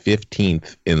ranks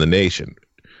 15th in the nation.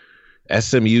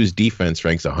 SMU's defense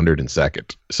ranks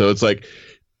 102nd. So it's like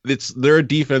they're a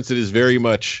defense that is very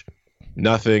much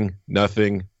nothing,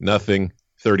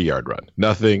 30-yard run.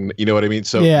 Nothing, you know what I mean?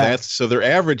 So so their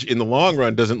average in the long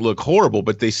run doesn't look horrible,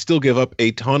 but they still give up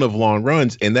a ton of long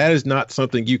runs, and that is not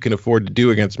something you can afford to do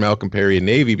against Malcolm Perry and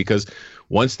Navy, because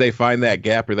once they find that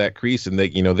gap or that crease and they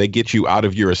get you out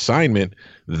of your assignment,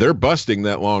 they're busting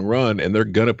that long run and they're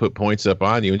going to put points up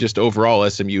on you. And just overall,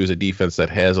 SMU is a defense that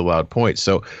has allowed points.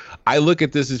 So I look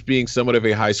at this as being somewhat of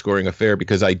a high-scoring affair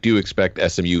because I do expect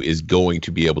SMU is going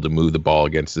to be able to move the ball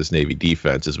against this Navy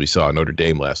defense, as we saw Notre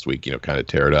Dame last week, kind of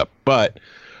tear it up. But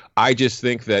I just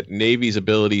think that Navy's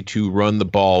ability to run the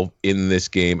ball in this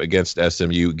game against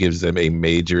SMU gives them a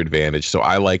major advantage. So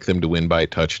I like them to win by a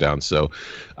touchdown. So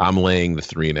I'm laying the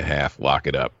 3.5. Lock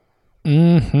it up.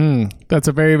 That's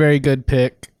a very, very good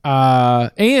pick.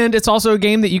 And it's also a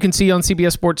game that you can see on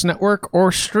CBS Sports Network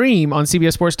or stream on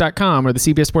CBSSports.com or the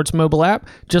CBS Sports mobile app.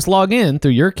 Just log in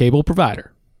through your cable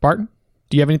provider. Barton,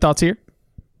 do you have any thoughts here?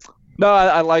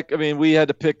 No, we had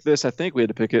to pick this. I think we had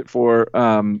to pick it for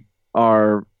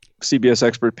our CBS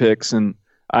expert picks, and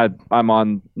I'm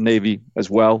on Navy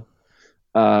as well,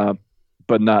 but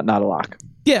not a lock.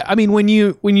 Yeah, I mean, when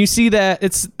you see that,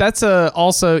 that's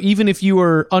also, even if you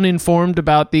were uninformed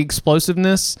about the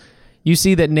explosiveness, you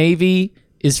see that Navy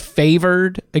is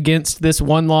favored against this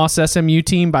one-loss SMU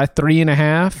team by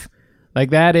 3.5.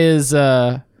 Like that is,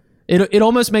 it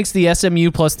almost makes the SMU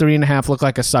plus 3.5 look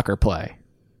like a sucker play.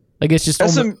 Like it's just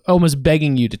almost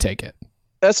begging you to take it.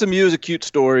 SMU is a cute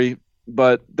story,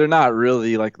 but they're not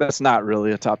really that's not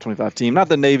really a top 25 team. Not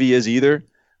that Navy is either,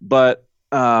 but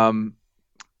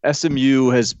SMU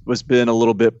has been a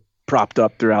little bit propped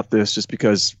up throughout this just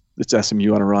because it's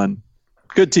SMU on a run.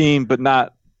 Good team, but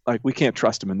not we can't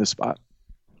trust them in this spot.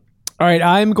 All right,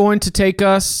 I'm going to take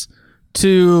us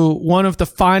to one of the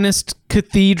finest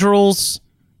cathedrals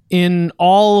in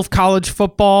all of college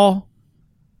football,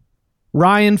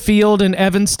 Ryan Field in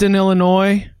Evanston,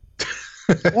 Illinois.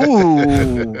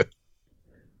 Ooh.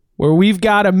 Where we've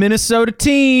got a Minnesota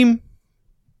team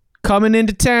coming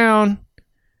into town.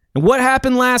 And what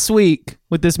happened last week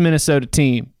with this Minnesota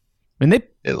team? And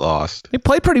it lost. They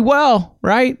played pretty well,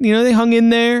 right? They hung in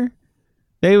there.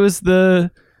 They was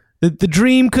the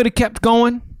dream could have kept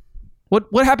going.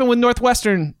 What happened with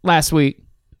Northwestern last week?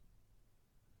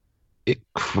 It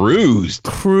cruised.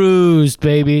 Cruised,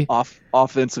 baby.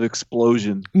 Offensive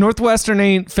explosion. Northwestern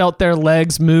ain't felt their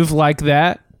legs move like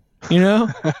that.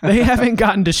 They haven't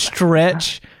gotten to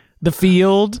stretch the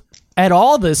field at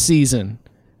all this season.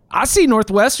 I see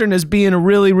Northwestern as being a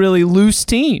really, really loose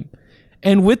team.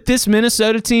 And with this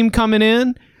Minnesota team coming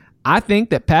in, I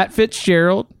think that Pat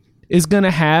Fitzgerald is going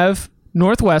to have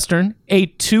Northwestern, a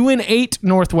 2-8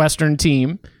 Northwestern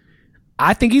team.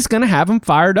 I think he's going to have them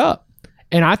fired up.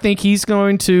 And I think he's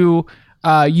going to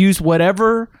use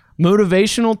whatever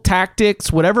motivational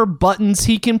tactics, whatever buttons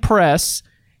he can press.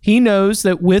 He knows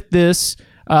that with this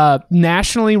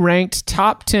nationally ranked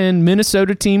top 10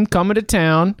 Minnesota team coming to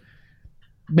town,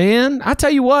 man, I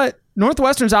tell you what,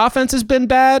 Northwestern's offense has been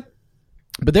bad,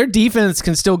 but their defense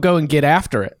can still go and get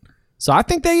after it. So I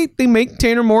think they make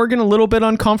Tanner Morgan a little bit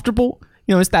uncomfortable.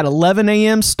 It's that 11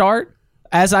 a.m. start.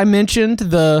 As I mentioned,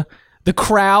 the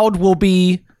crowd will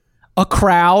be a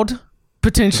crowd,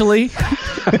 potentially.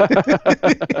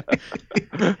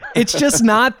 It's just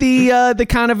not the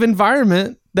kind of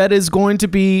environment that is going to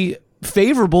be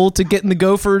favorable to getting the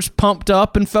Gophers pumped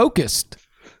up and focused.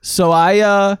 So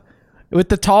I, with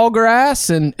the tall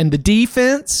grass and the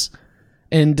defense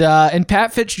and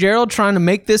Pat Fitzgerald trying to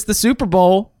make this the Super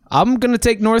Bowl, I'm going to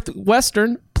take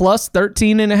Northwestern plus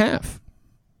 13.5.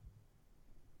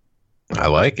 I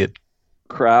like it.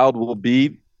 Crowd will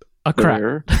be a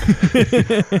crowd.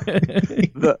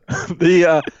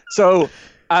 So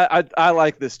I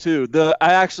like this too.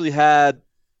 I actually had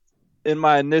in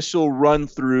my initial run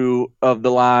through of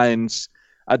the lines,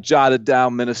 I jotted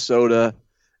down Minnesota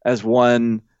as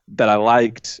one that I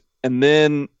liked, and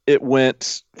then it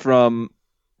went from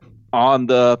on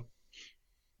the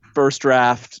first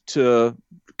draft to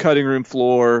cutting room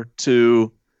floor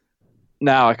to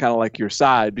now I kind of like your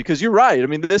side because you're right. I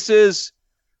mean,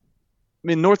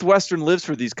 Northwestern lives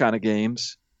for these kind of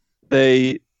games.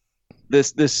 The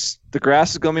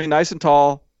grass is going to be nice and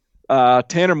tall.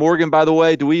 Tanner Morgan, by the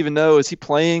way, do we even know, is he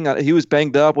playing? He was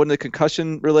banged up. Wasn't it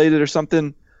concussion related or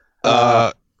something?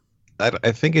 I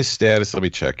think his status, let me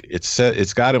check.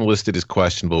 It's got him listed as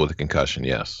questionable with a concussion,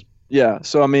 yes. Yeah.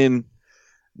 So,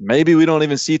 maybe we don't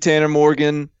even see Tanner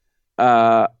Morgan.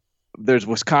 There's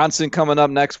Wisconsin coming up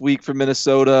next week for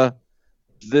Minnesota.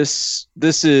 This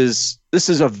is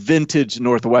a vintage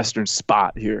Northwestern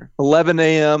spot here. 11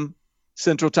 a.m.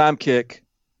 Central Time kick.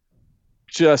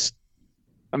 We're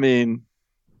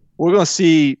gonna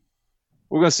see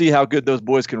how good those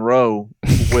boys can row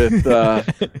with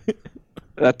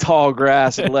that tall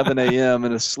grass at 11 a.m.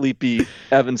 in a sleepy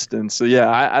Evanston. So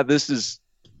yeah, this is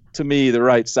to me the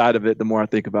right side of it. The more I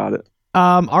think about it.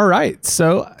 All right.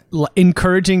 So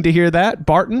encouraging to hear that.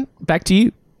 Barton, back to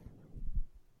you.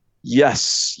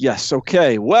 Yes.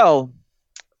 Okay. Well,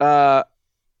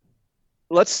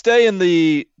 let's stay in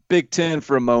the Big Ten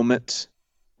for a moment,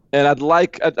 and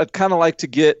I'd kind of like to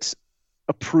get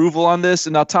approval on this.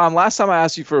 And now, Tom, last time I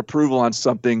asked you for approval on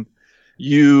something,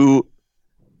 you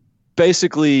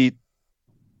basically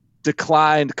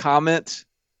declined comment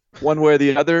one way or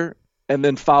the other, and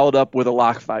then followed up with a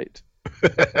lock fight.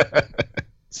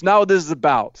 It's not what this is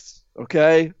about.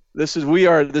 Okay, this is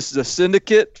a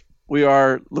syndicate. We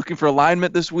are looking for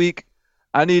alignment this week.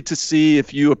 I need to see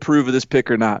if you approve of this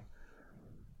pick or not.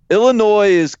 Illinois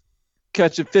is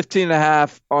catching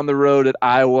 15.5 on the road at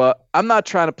Iowa. I'm not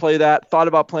trying to play that. Thought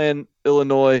about playing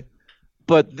Illinois,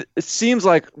 but it seems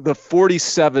like the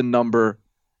 47 number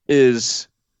is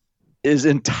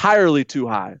entirely too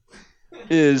high.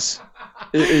 Is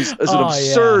an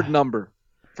absurd number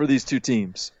for these two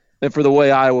teams and for the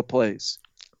way Iowa plays.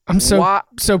 I'm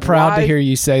so proud to hear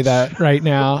you say that right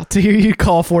now. To hear you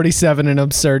call 47 an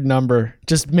absurd number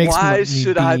just makes me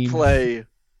beam.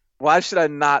 Why should I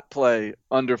not play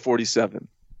under 47?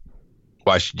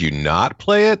 Why should you not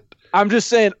play it? I'm just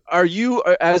saying, are you,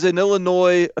 as an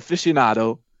Illinois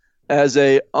aficionado, as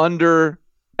a under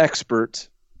expert,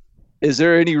 is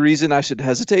there any reason I should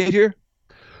hesitate here?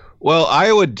 Well,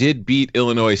 Iowa did beat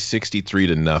Illinois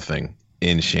 63-0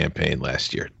 in Champaign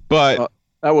last year, but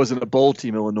that wasn't a bowl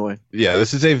team, Illinois. Yeah,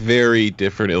 this is a very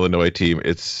different Illinois team.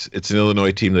 It's an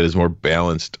Illinois team that is more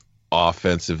balanced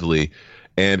offensively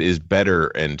and is better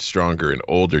and stronger and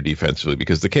older defensively,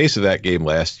 because the case of that game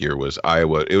last year was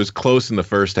Iowa. It was close in the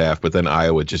first half, but then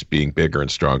Iowa, just being bigger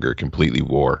and stronger, completely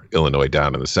wore Illinois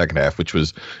down in the second half, which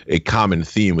was a common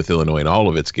theme with Illinois in all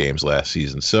of its games last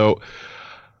season. So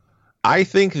I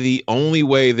think the only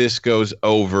way this goes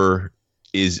over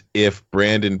is if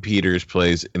Brandon Peters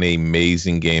plays an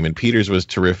amazing game. And Peters was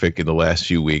terrific in the last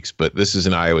few weeks, but this is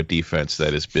an Iowa defense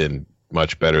that has been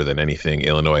much better than anything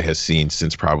Illinois has seen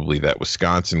since probably that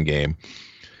Wisconsin game.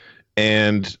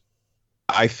 And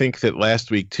I think that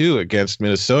last week, too, against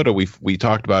Minnesota, we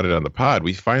talked about it on the pod.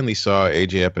 We finally saw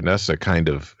A.J. Epinesa kind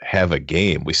of have a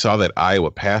game. We saw that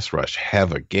Iowa pass rush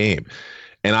have a game.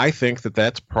 And I think that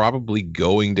that's probably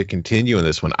going to continue in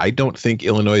this one. I don't think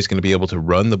Illinois is going to be able to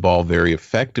run the ball very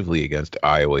effectively against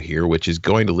Iowa here, which is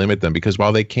going to limit them, because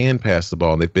while they can pass the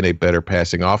ball and they've been a better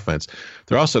passing offense,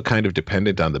 they're also kind of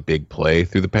dependent on the big play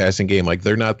through the passing game. Like,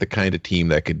 they're not the kind of team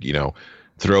that could,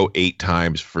 throw 8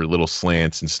 times for little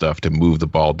slants and stuff to move the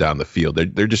ball down the field.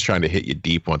 They're just trying to hit you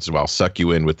deep once in a while, suck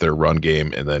you in with their run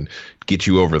game, and then get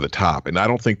you over the top. And I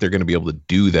don't think they're going to be able to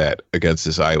do that against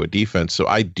this Iowa defense. So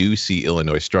I do see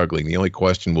Illinois struggling. The only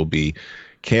question will be,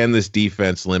 can this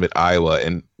defense limit Iowa?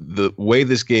 And the way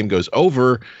this game goes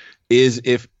over is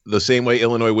if the same way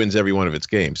Illinois wins every one of its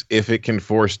games, if it can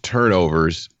force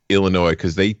turnovers, Illinois,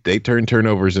 because they turn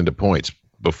turnovers into points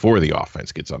before the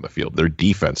offense gets on the field. Their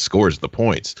defense scores the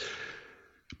points.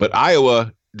 But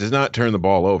Iowa does not turn the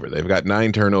ball over. They've got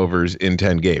 9 turnovers in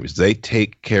 10 games. They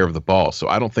take care of the ball. So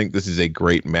I don't think this is a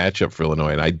great matchup for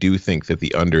Illinois. And I do think that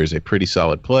the under is a pretty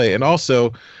solid play. And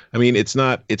also, I mean, it's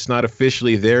not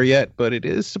officially there yet, but it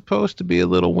is supposed to be a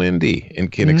little windy in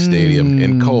Kinnick Stadium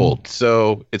and cold.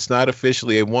 So it's not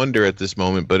officially a wonder at this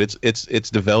moment, but it's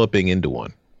developing into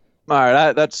one. All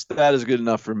right, that is good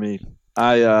enough for me.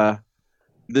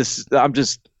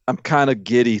 I'm kind of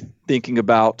giddy thinking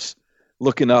about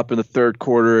looking up in the third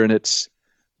quarter and it's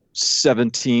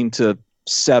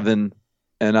 17-7,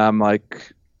 and I'm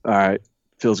like, all right,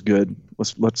 feels good.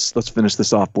 Let's finish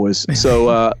this off, boys.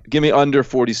 So give me under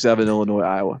 47, Illinois,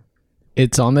 Iowa.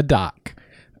 It's on the dock.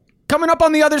 Coming up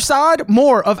on the other side,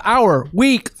 more of our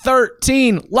Week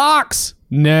 13 locks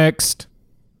next.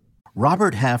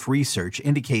 Robert Half research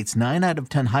indicates 9 out of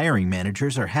 10 hiring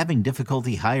managers are having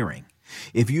difficulty hiring.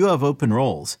 If you have open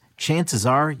roles, chances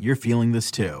are you're feeling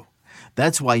this too.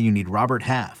 That's why you need Robert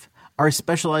Half. Our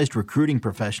specialized recruiting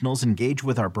professionals engage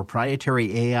with our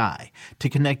proprietary AI to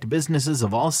connect businesses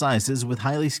of all sizes with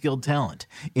highly skilled talent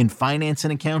in finance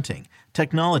and accounting,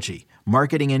 technology,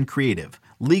 marketing and creative,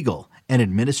 legal, and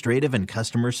administrative and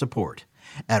customer support.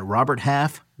 At Robert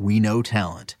Half, we know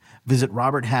talent. Visit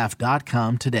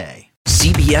roberthalf.com today.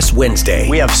 CBS Wednesday.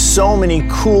 We have so many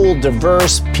cool,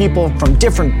 diverse people from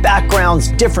different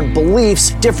backgrounds, different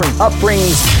beliefs, different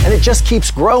upbringings, and it just keeps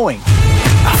growing.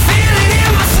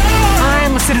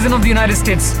 I'm a citizen of the United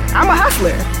States. I'm a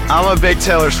hustler. I'm a big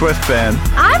Taylor Swift fan.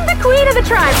 I'm the queen of the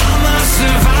tribe.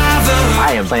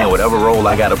 I am playing whatever role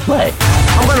I gotta play.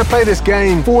 I'm gonna play this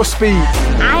game full speed.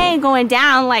 I ain't going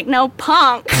down like no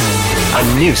punk.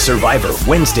 A new Survivor,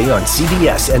 Wednesday on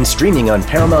CBS and streaming on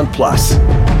Paramount+.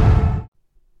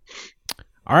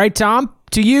 All right, Tom,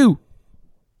 to you.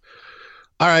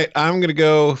 All right, I'm going to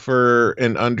go for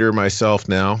an under myself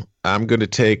now. I'm going to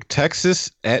take Texas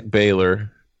at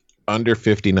Baylor under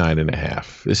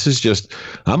 59.5. This is just,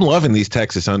 I'm loving these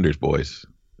Texas unders, boys.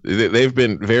 They've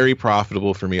been very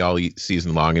profitable for me all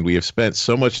season long, and we have spent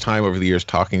so much time over the years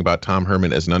talking about Tom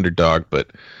Herman as an underdog,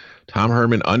 but Tom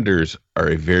Herman unders are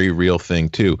a very real thing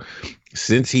too.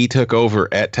 Since he took over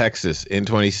at Texas in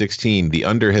 2016, the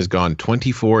under has gone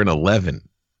 24-11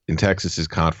 in Texas's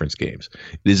conference games.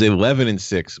 It is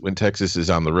 11-6 when Texas is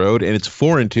on the road, and it's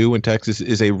 4-2 when Texas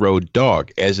is a road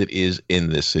dog, as it is in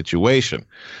this situation.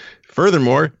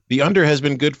 Furthermore, the under has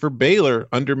been good for Baylor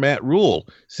under Matt Rule.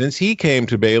 Since he came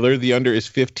to Baylor, the under is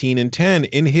 15-10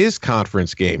 in his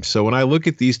conference games. So when I look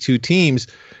at these two teams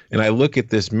and I look at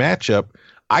this matchup,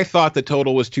 I thought the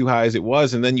total was too high as it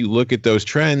was, and then you look at those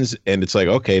trends, and it's like,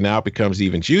 okay, now it becomes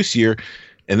even juicier.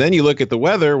 And then you look at the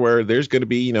weather, where there's going to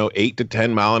be 8 to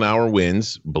 10 mile an hour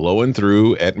winds blowing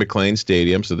through at McLean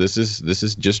Stadium. So this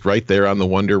is just right there on the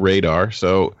Wonder radar.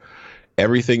 So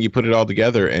everything, you put it all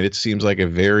together, and it seems like a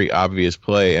very obvious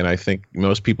play. And I think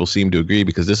most people seem to agree,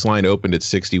 because this line opened at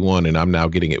 61, and I'm now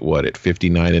getting it at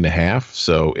 59.5.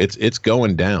 So it's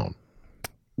going down.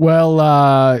 Well,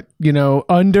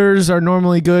 unders are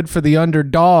normally good for the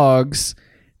underdogs,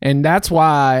 and that's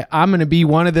why I'm going to be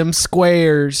one of them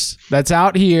squares that's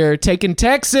out here taking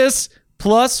Texas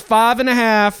plus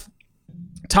 5.5.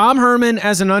 Tom Herman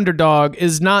as an underdog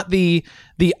is not the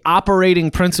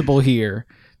operating principle here.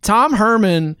 Tom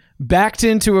Herman backed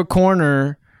into a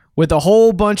corner with a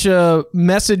whole bunch of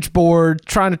message board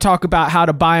trying to talk about how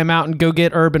to buy him out and go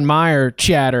get Urban Meyer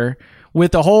chatter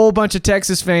with a whole bunch of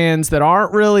Texas fans that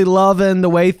aren't really loving the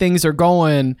way things are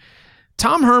going.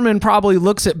 Tom Herman probably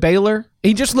looks at Baylor.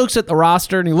 He just looks at the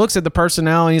roster and he looks at the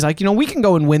personnel and he's like, we can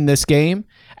go and win this game.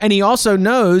 And he also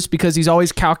knows, because he's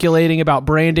always calculating about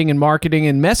branding and marketing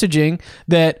and messaging,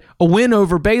 that a win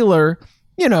over Baylor,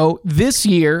 this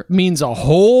year means a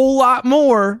whole lot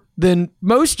more than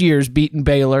most years beating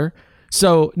Baylor.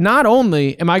 So not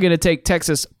only am I going to take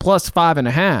Texas plus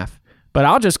 5.5, but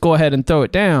I'll just go ahead and throw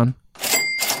it down.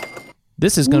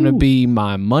 This is going to be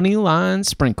my money line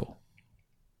sprinkle.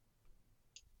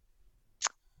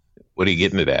 What are you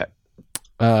getting it at?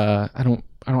 I don't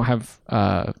have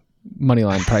money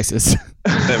line prices.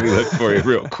 Let me look for you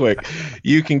real quick.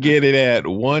 You can get it at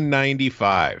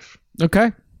 $195.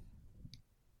 Okay.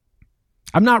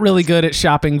 I'm not really good at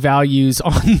shopping values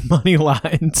on money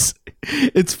lines.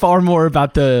 It's far more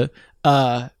about the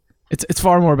it's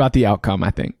far more about the outcome,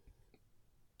 I think.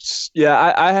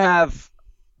 Yeah, I have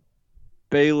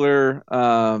Baylor.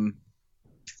 I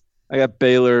got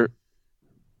Baylor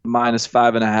minus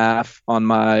 5.5 on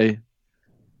my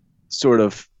sort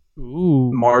of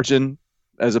margin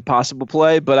as a possible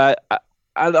play, but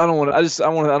I don't want to. I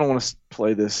don't want to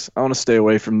play this. I want to stay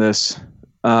away from this.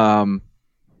 I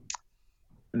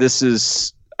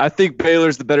think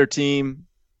Baylor's the better team.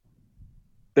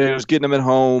 Baylor's getting them at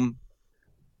home,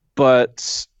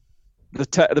 but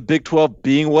the Big 12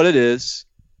 being what it is,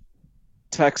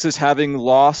 Texas having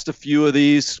lost a few of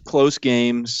these close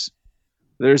games,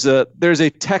 there's a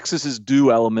Texas is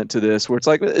due element to this where it's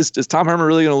like, is Tom Herman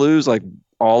really going to lose like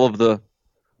all of the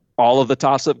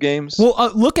toss-up games?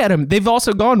 Well, look at them. They've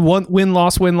also gone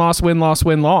win-loss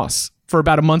for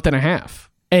about a month and a half.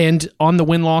 And on the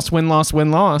win-loss,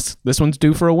 this one's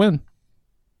due for a win.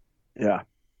 Yeah.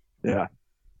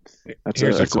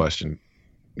 Here's a question.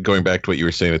 Going back to what you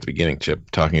were saying at the beginning, Chip,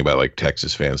 talking about like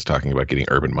Texas fans talking about getting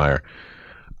Urban Meyer.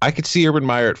 I could see Urban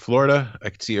Meyer at Florida. I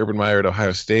could see Urban Meyer at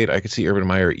Ohio State. I could see Urban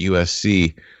Meyer at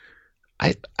USC.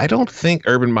 I don't think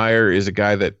Urban Meyer is a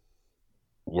guy that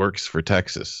works for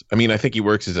Texas. I mean, I think he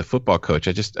works as a football coach.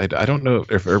 I don't know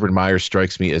if Urban Meyer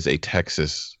strikes me as a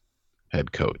Texas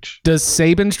head coach. Does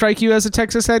Saban strike you as a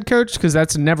Texas head coach? Because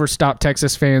that's never stopped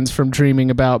Texas fans from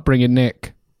dreaming about bringing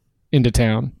Nick into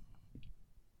town.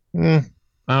 I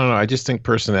don't know. I just think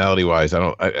personality-wise,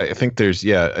 I think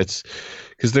it's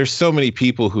because there's so many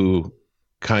people who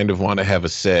kind of want to have a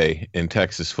say in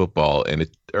Texas football, and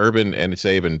Urban and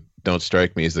Saban don't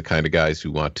strike me as the kind of guys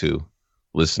who want to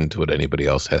listen to what anybody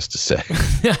else has to say.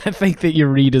 I think that your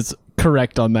read is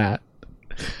correct on that.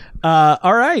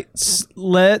 All right,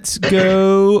 let's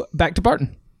go back to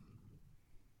Barton.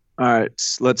 All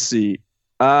right, let's see.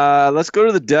 Let's go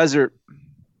to the desert.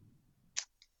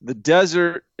 The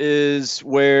desert is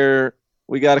where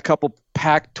we got a couple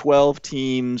Pac-12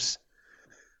 teams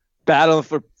battling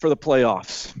for the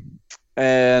playoffs.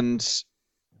 And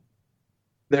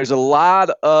there's a lot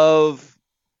of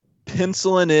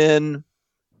penciling in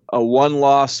a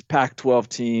one-loss Pac-12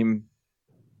 team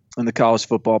in the college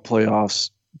football playoffs.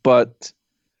 But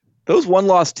those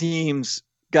one-loss teams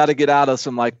got to get out of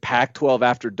some like Pac-12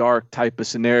 after dark type of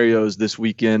scenarios this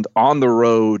weekend on the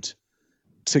road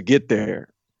to get there.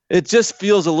 It just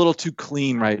feels a little too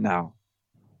clean right now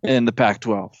in the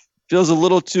Pac-12. Feels a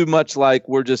little too much like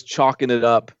we're just chalking it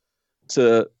up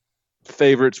to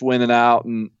favorites winning out,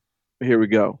 and here we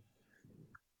go.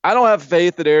 I don't have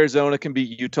faith that Arizona can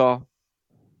beat Utah,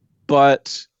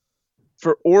 but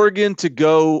for Oregon to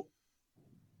go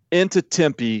into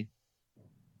Tempe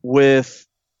with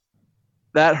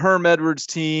that Herm Edwards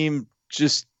team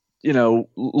just,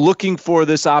 looking for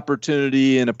this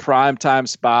opportunity in a primetime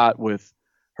spot with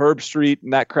Herb Street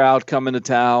and that crowd coming to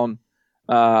town.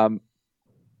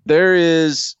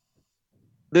 This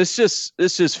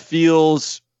just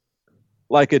feels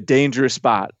like a dangerous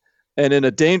spot. And in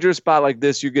a dangerous spot like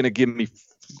this, you're going to give me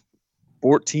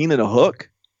 14 and a hook.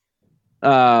 We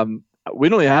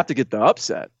don't even have to get the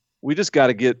upset. We just got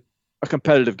to get a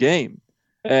competitive game.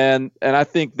 And I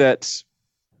think that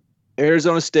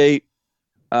Arizona State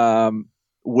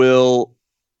will,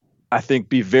 I think,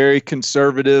 be very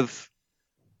conservative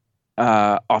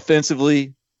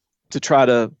offensively. to try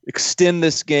to extend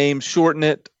this game, shorten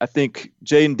it. I think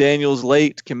Jaden Daniels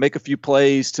late can make a few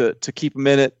plays to keep him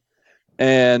in it.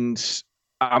 And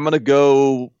I'm going to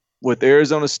go with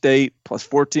Arizona State plus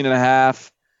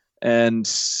 14.5 and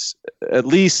at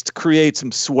least create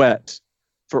some sweat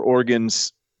for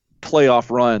Oregon's playoff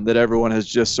run that everyone has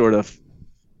just sort of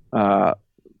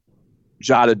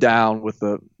jotted down with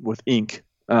ink.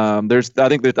 I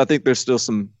think there's still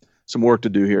some work to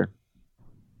do here.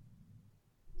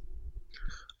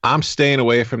 I'm staying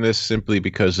away from this simply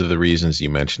because of the reasons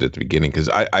you mentioned at the beginning, because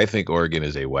I think Oregon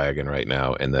is a wagon right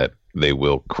now and that they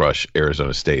will crush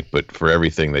Arizona State. But for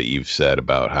everything that you've said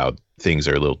about how things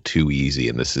are a little too easy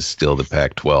and this is still the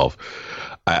Pac-12,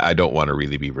 I don't want to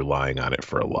really be relying on it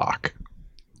for a lock.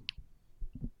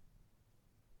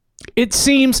 It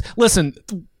seems as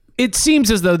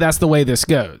though that's the way this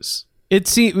goes.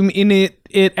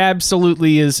 It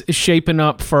absolutely is shaping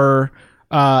up for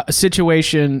a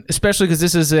situation, especially because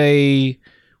this is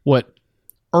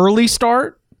early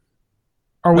start?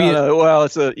 Are we? Well,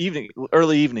 it's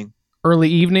early evening. Early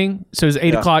evening, so it's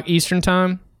 8 o'clock Eastern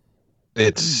time.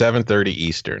 It's 7:30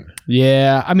 Eastern.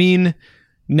 Yeah, I mean,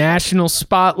 national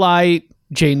spotlight.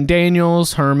 Jaden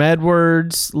Daniels, Herm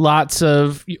Edwards, lots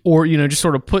of, just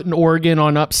sort of putting Oregon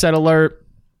on upset alert.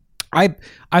 I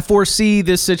foresee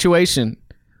this situation,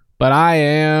 but I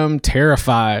am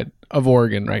terrified of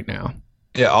Oregon right now.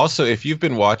 Yeah. Also, if you've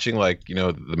been watching,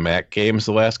 the MAC games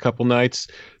the last couple nights,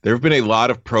 there have been a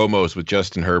lot of promos with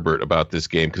Justin Herbert about this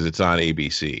game because it's on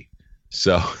ABC.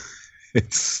 So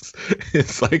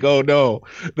it's like, oh no,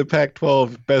 the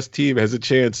Pac-12 best team has a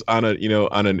chance on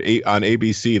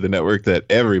ABC, the network that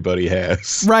everybody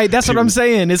has. Right. That's what I'm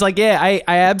saying. It's like, yeah, I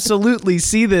absolutely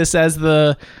see this as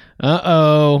the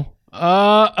uh-oh.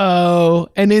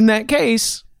 And in that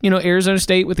case, Arizona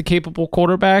State with a capable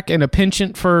quarterback and a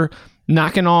penchant for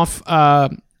knocking off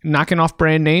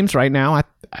brand names right now.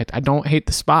 I don't hate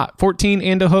the spot. 14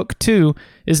 and a hook too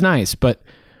is nice, but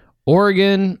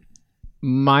Oregon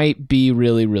might be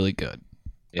really, really good.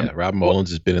 Yeah, Rob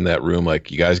Mullins has been in that room like,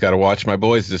 you guys got to watch my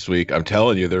boys this week. I'm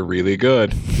telling you, they're really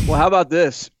good. Well, how about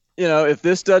this?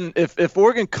 If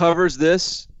Oregon covers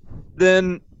this,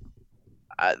 then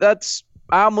I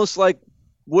almost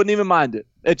wouldn't even mind it.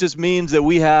 It just means that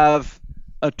we have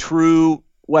a true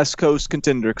West Coast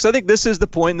contender. Because I think this is the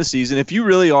point in the season. If you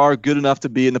really are good enough to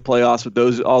be in the playoffs with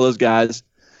all those guys,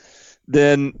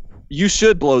 then you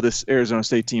should blow this Arizona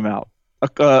State team out.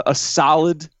 A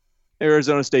solid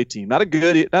Arizona State team, not a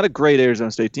great Arizona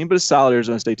State team, but a solid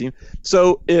Arizona State team.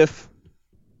 So if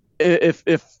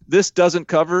this doesn't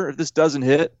cover, if this doesn't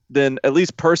hit, then at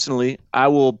least personally, I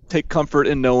will take comfort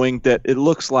in knowing that it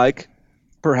looks like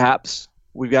perhaps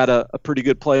we've got a pretty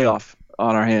good playoff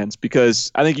on our hands,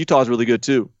 because I think Utah is really good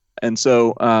too. And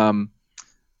so I think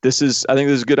this is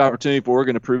a good opportunity for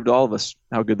Oregon to prove to all of us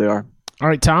how good they are. All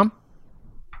right, Tom?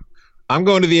 I'm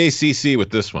going to the ACC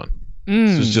with this one.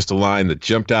 This was just a line that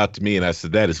jumped out to me, and I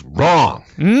said, that is wrong.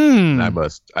 And I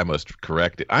must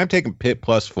correct it. I'm taking Pitt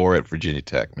 +4 at Virginia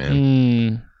Tech,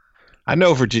 man. I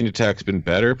know Virginia Tech's been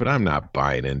better, but I'm not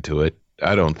buying into it.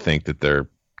 I don't think that they're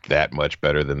that much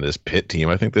better than this Pitt team.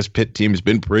 I think this Pitt team has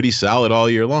been pretty solid all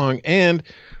year long. And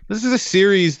this is a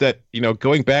series that,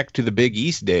 going back to the Big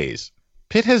East days,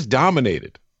 Pitt has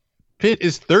dominated. Pitt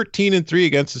is 13-3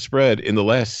 against the spread in the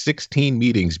last 16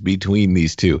 meetings between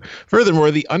these two. Furthermore,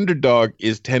 the underdog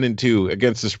is 10-2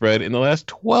 against the spread in the last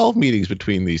 12 meetings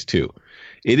between these two.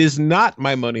 It is not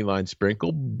my money line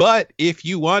sprinkle, but if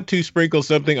you want to sprinkle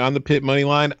something on the Pitt money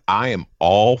line, I am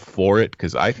all for it,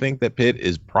 because I think that Pitt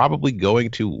is probably going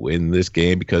to win this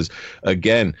game because,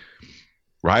 again,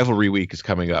 rivalry week is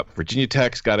coming up. Virginia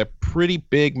Tech's got a pretty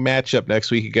big matchup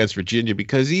next week against Virginia,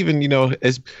 because even,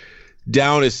 as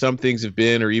down as some things have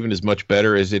been, or even as much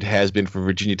better as it has been for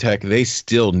Virginia Tech, they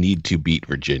still need to beat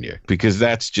Virginia, because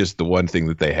that's just the one thing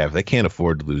that they have. They can't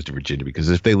afford to lose to Virginia, because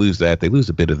if they lose that, they lose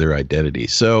a bit of their identity.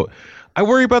 So I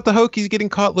worry about the Hokies getting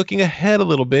caught looking ahead a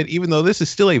little bit, even though this is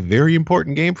still a very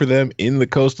important game for them in the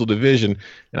Coastal Division.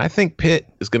 And I think Pitt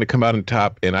is going to come out on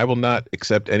top, and I will not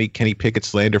accept any Kenny Pickett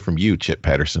slander from you, Chip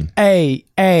Patterson. I've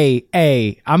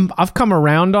come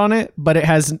around on it, but it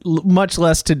has much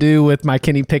less to do with my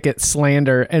Kenny Pickett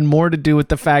slander and more to do with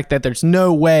the fact that there's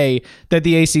no way that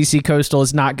the ACC Coastal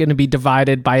is not going to be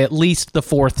divided by at least the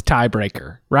fourth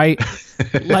tiebreaker, right?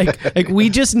 like we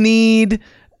just need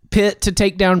Pitt to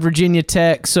take down Virginia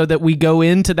Tech so that we go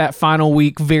into that final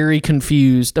week very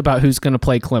confused about who's going to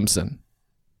play Clemson.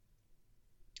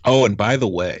 Oh, and by the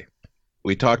way,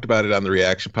 we talked about it on the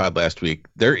Reaction Pod last week.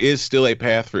 There is still a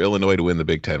path for Illinois to win the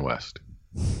Big Ten West.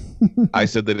 I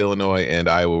said that Illinois and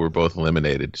Iowa were both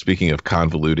eliminated. Speaking of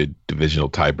convoluted divisional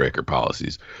tiebreaker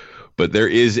policies. But there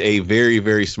is a very,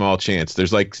 very small chance.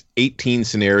 There's like 18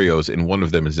 scenarios, and one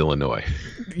of them is Illinois.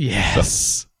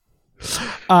 Yes.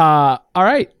 All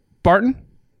right, Barton.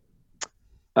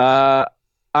 I'm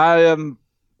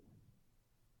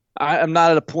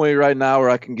not at a point right now where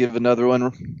I can give another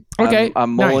one. Okay,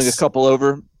 I'm mulling nice. a couple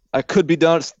over. I could be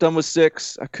done with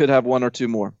 6. I could have 1 or 2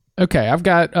 more. Okay, I've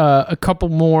got a couple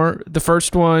more. The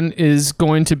first one is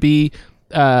going to be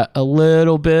a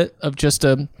little bit of just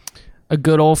a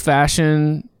good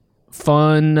old-fashioned,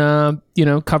 fun,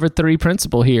 cover 3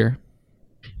 principle here.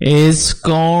 It's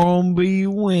gonna be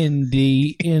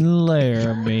windy in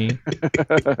Laramie.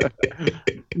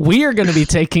 We are going to be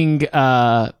taking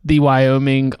the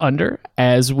Wyoming under,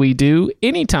 as we do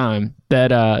anytime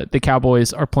that the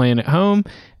Cowboys are playing at home,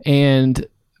 and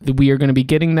we are going to be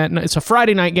getting that. It's a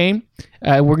Friday night game.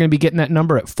 We're going to be getting that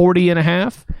number at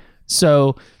 40.5.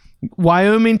 So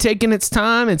Wyoming taking its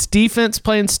time, its defense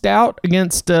playing stout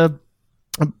against a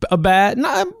bad,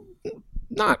 not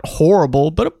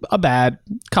horrible, but a bad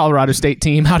Colorado State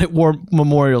team out at War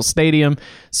Memorial Stadium.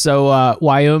 So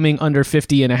Wyoming under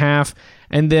 50.5.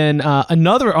 And then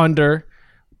another under.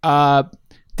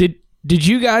 Did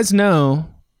you guys know,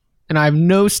 and I have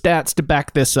no stats to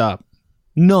back this up,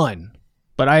 none,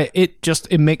 but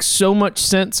it makes so much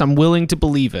sense, I'm willing to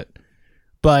believe it.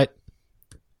 But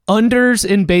unders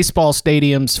in baseball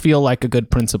stadiums feel like a good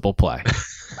principal play.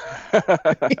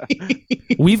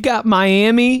 We've got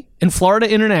Miami and Florida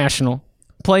International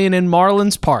playing in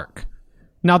Marlins Park.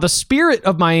 Now, the spirit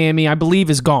of Miami, I believe,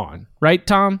 is gone. Right,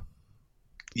 Tom?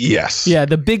 Yes. Yeah,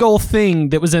 the big old thing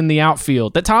that was in the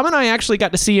outfield that Tom and I actually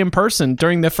got to see in person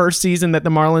during the first season that the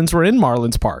Marlins were in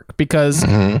Marlins Park, because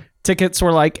tickets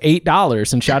were like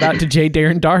 $8. And shout out to Jay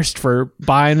Darren Darst for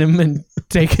buying them and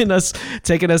taking us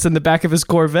in the back of his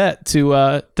Corvette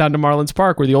to down to Marlins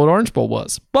Park where the old Orange Bowl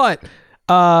was. But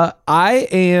I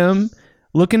am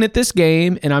looking at this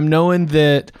game, and I'm knowing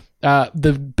that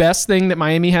the best thing that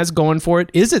Miami has going for it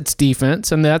is its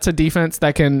defense, and that's a defense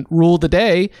that can rule the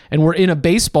day. And we're in a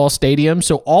baseball stadium,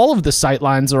 so all of the sight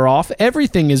lines are off.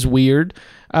 Everything is weird.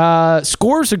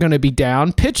 Scores are going to be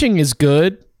down. Pitching is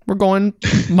good. We're going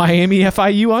Miami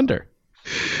FIU under.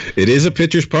 It is a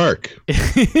pitcher's park.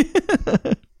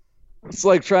 It's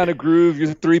like trying to groove your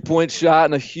 3-point shot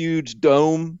in a huge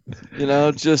dome.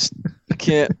 Just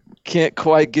can't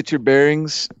quite get your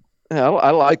bearings.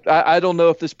 I don't know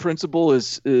if this principle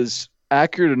is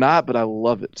accurate or not, but I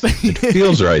love it. It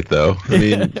feels right, though. I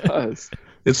mean, it does.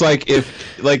 It's like it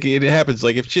happens.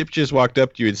 Like if Chip just walked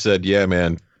up to you and said, "Yeah,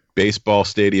 man, baseball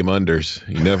stadium unders.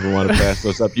 You never want to pass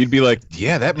those up." You'd be like,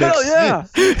 "Yeah, that makes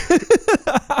sense."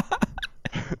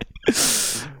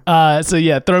 So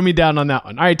yeah, throw me down on that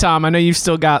one. All right, Tom, I know you've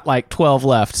still got like 12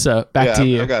 left, so back to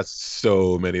you. I've got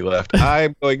so many left.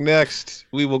 I'm going next.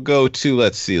 We will go to,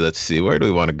 let's see. Where do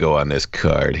we want to go on this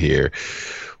card here?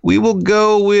 We will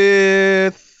go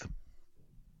with,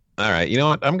 all right, you know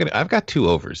what? I've got 2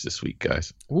 overs this week,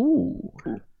 guys. Ooh.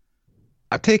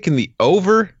 I've taken the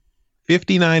over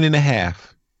 59.5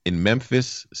 in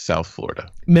Memphis, South Florida.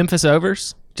 Memphis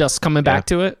overs? Just coming back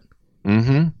to it?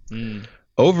 Mm-hmm.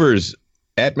 Overs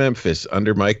at Memphis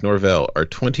under Mike Norvell are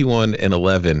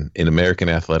 21-11 in American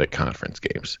Athletic Conference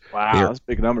games. Wow, that's a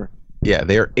big number. Yeah,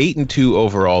 they are 8-2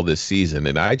 overall this season,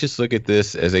 and I just look at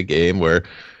this as a game where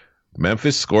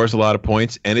Memphis scores a lot of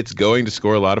points, and it's going to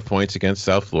score a lot of points against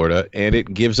South Florida, and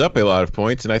it gives up a lot of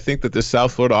points. And I think that this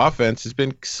South Florida offense has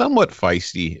been somewhat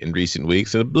feisty in recent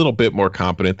weeks and a little bit more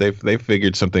competent. They've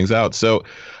figured some things out. So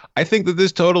I think that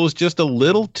this total is just a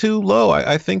little too low.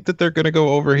 I think that they're going to go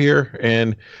over here,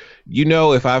 and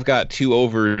if I've got 2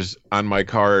 overs on my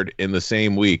card in the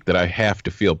same week, that I have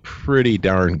to feel pretty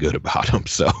darn good about them.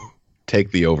 So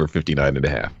take the over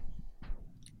 59.5.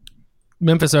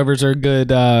 Memphis overs are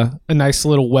good. A nice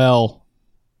little well.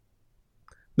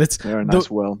 They're a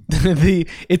nice well.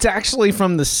 It's actually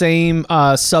from the same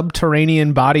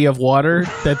subterranean body of water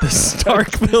that the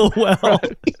Starkville well.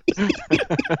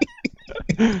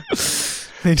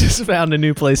 They just found a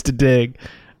new place to dig.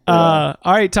 All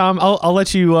right, Tom, I'll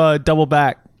let you double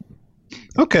back.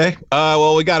 Okay.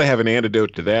 Well, we got to have an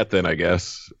antidote to that then, I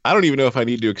guess. I don't even know if I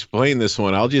need to explain this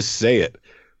one. I'll just say it.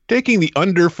 Taking the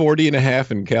under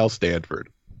 40.5 in Cal Stanford.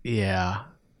 Yeah.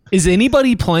 Is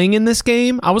anybody playing in this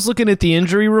game? I was looking at the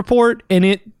injury report, and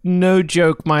it, no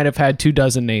joke, might have had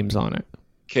 24 names on it.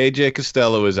 KJ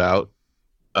Costello is out.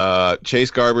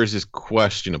 Chase Garbers is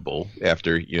questionable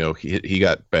after, he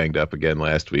got banged up again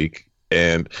last week.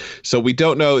 And so we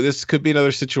don't know. This could be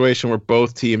another situation where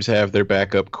both teams have their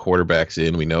backup quarterbacks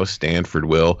in. We know Stanford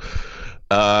will.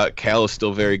 Cal is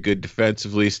still very good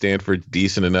defensively. Stanford's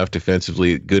decent enough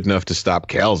defensively, good enough to stop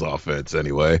Cal's offense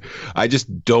anyway. I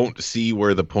just don't see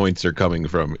where the points are coming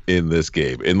from in this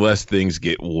game unless things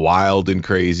get wild and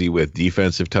crazy with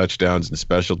defensive touchdowns and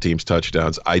special teams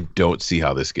touchdowns. I don't see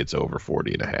how this gets over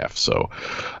 40.5. So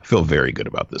I feel very good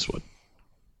about this one.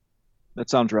 That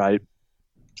sounds right.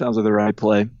 Sounds like the right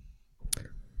play.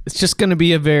 It's just going to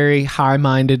be a very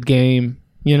high-minded game,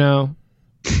 you know?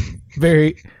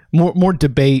 Very more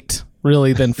debate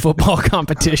really than football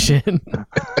competition.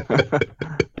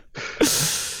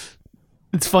 It's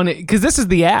funny because this is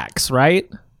the Axe, right?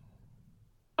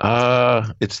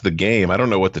 It's the game. I don't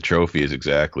know what the trophy is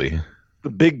exactly. The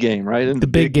big game, right? The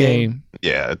big game.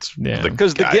 Yeah, it's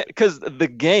because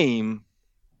the game.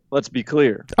 Let's be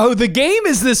clear. Oh, the game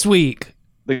is this week.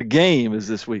 The game is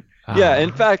this week. Yeah.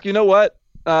 In fact, you know what?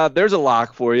 There's a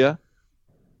lock for you.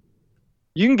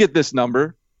 You can get this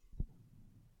number.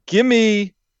 Give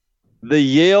me the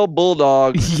Yale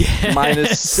Bulldogs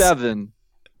 -7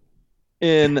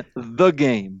 in the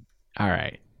game. All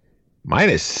right.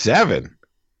 -7.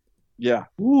 Yeah.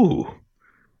 Ooh.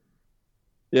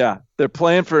 Yeah. They're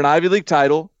playing for an Ivy League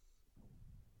title.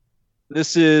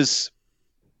 This is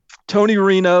Tony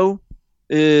Reno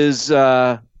is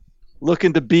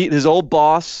looking to beat his old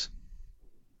boss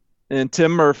and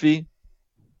Tim Murphy.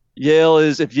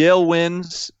 If Yale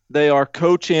wins, they are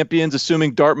co-champions,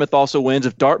 assuming Dartmouth also wins.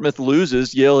 If Dartmouth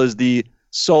loses, Yale is the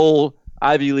sole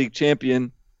Ivy League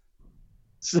champion.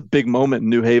 This is a big moment in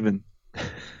New Haven.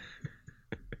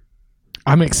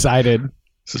 I'm excited.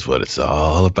 This is what it's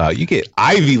all about. You get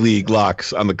Ivy League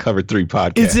locks on the Cover 3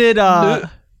 podcast. Is it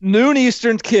noon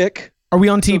Eastern kick? Are we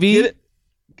on TV? So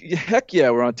heck yeah,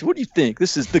 we're on TV. What do you think?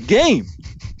 This is the game.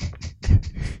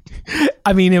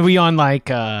 I mean, are we on like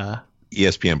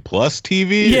ESPN Plus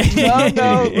TV? Yeah.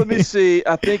 No. Let me see.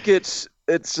 I think it's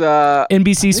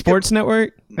NBC Sports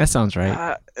Network. That sounds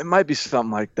right. It might be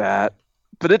something like that,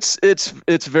 but it's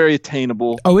very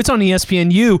attainable. Oh, it's on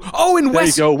ESPNU. Oh, and there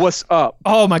you go. What's up?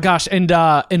 Oh my gosh, and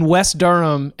Wes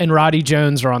Durham and Roddy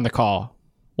Jones are on the call.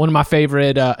 One of my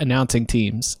favorite announcing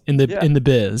teams in the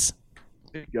biz.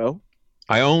 There you go.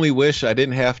 I only wish I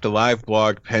didn't have to live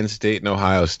blog Penn State and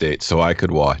Ohio State so I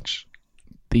could watch.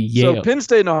 So Penn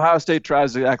State and Ohio State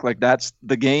tries to act like that's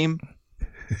the game.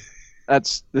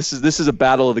 This is a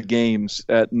battle of the games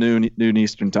at noon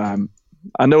Eastern time.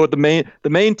 I know what the main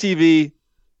TV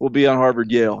will be on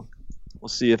Harvard Yale. We'll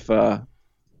see if I'm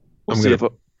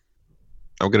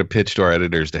gonna pitch to our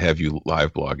editors to have you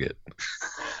live blog it.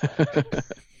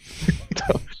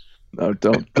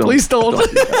 Don't. Please don't.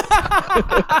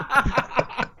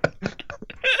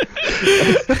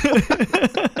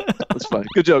 That's fine.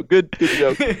 Good joke. Good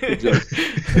joke.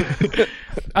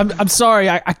 I'm sorry.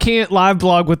 I can't live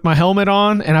blog with my helmet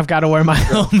on, and I've got to wear my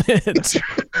helmet.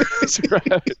 That's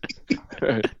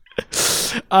right.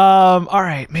 All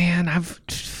right, man. I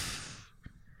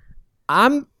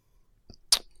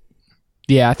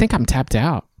think I'm tapped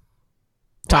out.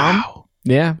 Tom? Wow.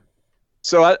 Yeah.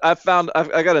 So I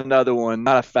got another one.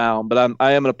 Not I found, but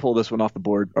I am going to pull this one off the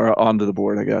board or onto the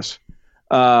board, I guess.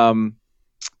 I'm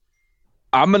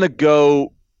going to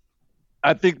go.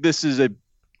 I think this is a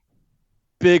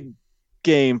big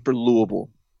game for Louisville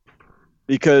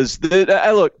because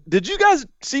look. Did you guys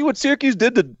see what Syracuse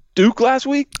did to Duke last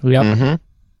week? Yeah. Mm-hmm.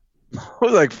 It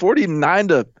was like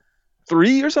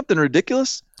 49-3 or something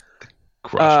ridiculous.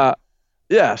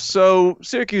 Yeah. So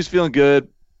Syracuse feeling good.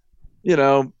 You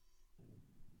know.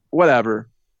 Whatever.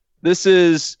 This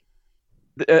is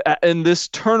in this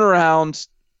turnaround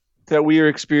that we are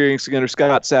experiencing under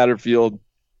Scott Satterfield.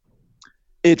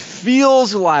 It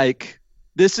feels like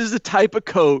this is the type of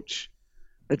coach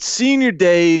that senior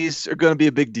days are going to be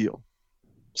a big deal.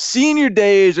 Senior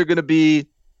days are going to be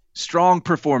strong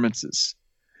performances.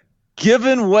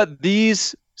 Given what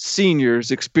these seniors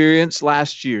experienced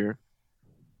last year,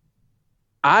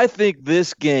 I think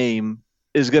this game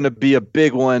is going to be a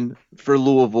big one for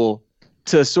Louisville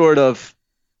to sort of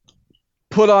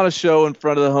put on a show in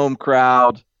front of the home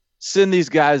crowd, send these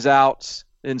guys out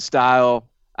in style.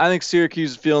 I think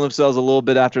Syracuse is feeling themselves a little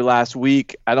bit after last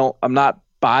week. I'm not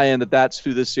buying that that's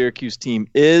who the Syracuse team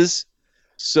is.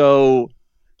 So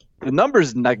the number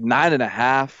is like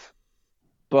 9.5,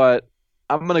 but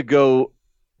I'm going to go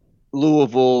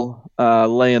Louisville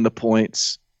laying the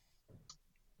points,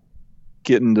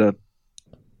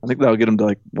 I think that'll get them to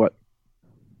like what?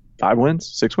 5 wins?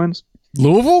 6 wins?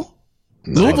 Louisville?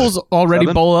 No, Louisville's already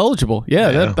 7? bowl eligible.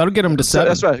 Yeah. That'll get them to 7.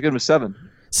 That's right. Get them to 7.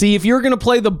 See, if you're going to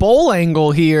play the bowl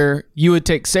angle here, you would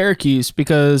take Syracuse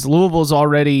because Louisville's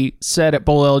already set at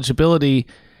bowl eligibility.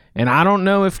 And I don't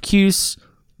know if Cuse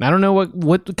I don't know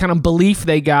what kind of belief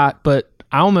they got, but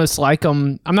I almost like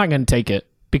them. I'm not going to take it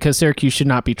because Syracuse should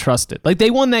not be trusted. Like,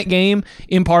 they won that game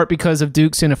in part because of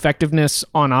Duke's ineffectiveness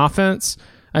on offense.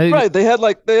 Right. They had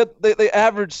their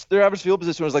average field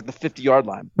position was like the 50-yard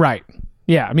line. Right.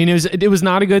 Yeah. I mean, it was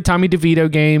not a good Tommy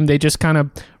DeVito game. They just kind of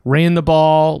ran the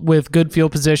ball with good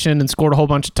field position and scored a whole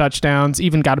bunch of touchdowns,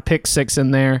 even got a pick six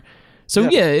in there. So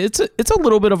yeah, it's a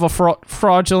little bit of a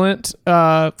fraudulent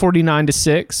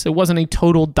 49-6. It wasn't a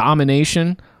total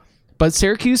domination, but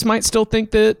Syracuse might still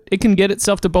think that it can get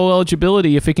itself to bowl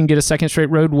eligibility if it can get a second straight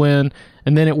road win,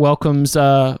 and then it welcomes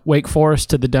Wake Forest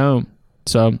to the Dome.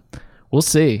 So we'll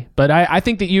see. But I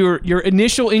think that your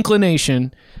initial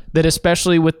inclination that,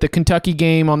 especially with the Kentucky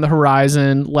game on the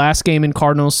horizon, last game in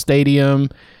Cardinals Stadium,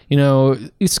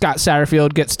 Scott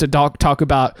Satterfield gets to talk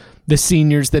about the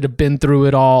seniors that have been through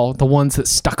it all, the ones that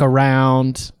stuck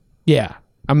around. Yeah,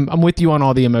 I'm with you on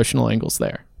all the emotional angles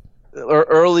there.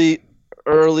 Early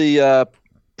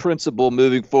principle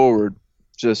moving forward.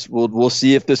 Just we'll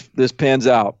see if this pans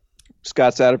out.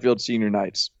 Scott Satterfield senior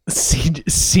nights.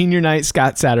 Senior night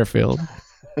Scott Satterfield.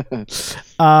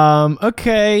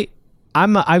 Okay,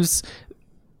 I was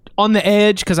on the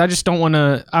edge because I just don't want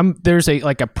to. There's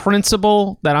a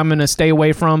principle that I'm going to stay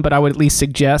away from, but I would at least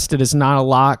suggest it is not a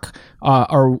lock.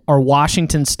 Or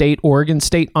Washington State, Oregon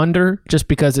State under, just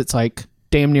because it's like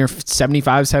damn near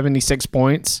 75, 76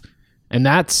 points, and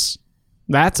that's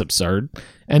absurd.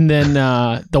 And then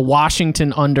the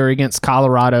Washington under against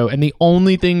Colorado, and the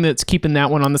only thing that's keeping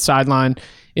that one on the sideline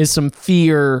is some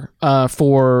fear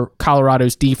for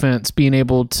Colorado's defense being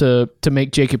able to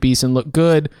make Jacob Eason look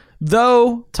good.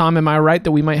 Though, Tom, am I right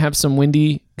that we might have some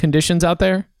windy conditions out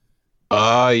there?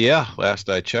 Yeah. Last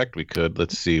I checked, we could.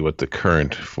 Let's see what the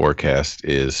current forecast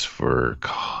is for.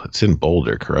 It's in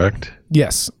Boulder, correct?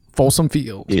 Yes, Folsom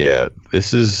Field. Yeah,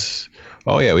 this is.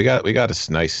 Oh yeah, we got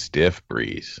a nice stiff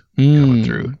breeze coming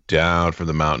through down from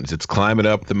the mountains. It's climbing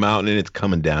up the mountain and it's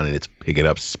coming down and it's picking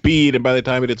up speed. And by the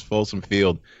time it hits Folsom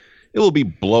Field, it will be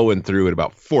blowing through at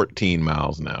about 14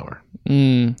 miles an hour.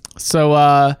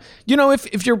 So,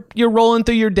 if you're rolling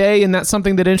through your day and that's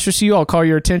something that interests you, I'll call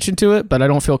your attention to it. But I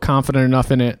don't feel confident enough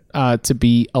in it to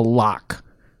be a lock.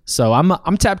 So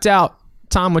I'm tapped out.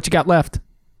 Tom, what you got left?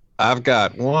 I've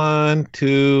got 1,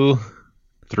 2,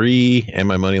 3, and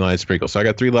my money line sprinkle. So I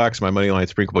got 3 locks, my money line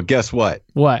sprinkle. But guess what?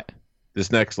 What?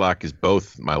 This next lock is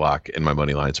both my lock and my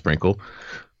money line sprinkle.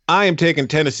 I am taking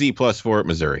Tennessee +4 at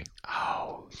Missouri.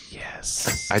 Oh,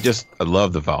 yes. I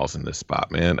love the Vols in this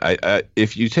spot, man.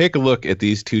 If you take a look at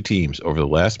these two teams over the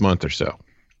last month or so,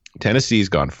 Tennessee's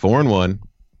gone 4-1.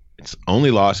 Its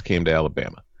only loss came to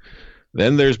Alabama.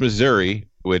 Then there's Missouri,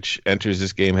 which enters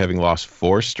this game having lost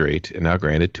 4 straight. And now,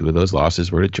 granted, 2 of those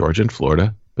losses were to Georgia and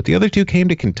Florida, but the other 2 came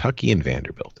to Kentucky and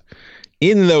Vanderbilt.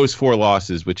 In those 4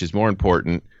 losses, which is more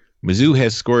important, Mizzou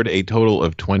has scored a total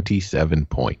of 27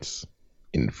 points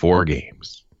in 4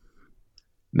 games.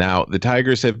 Now, the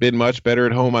Tigers have been much better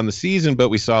at home on the season, but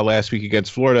we saw last week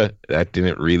against Florida, that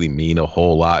didn't really mean a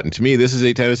whole lot. And to me, this is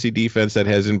a Tennessee defense that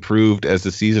has improved as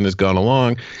the season has gone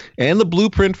along, and the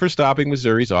blueprint for stopping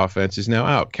Missouri's offense is now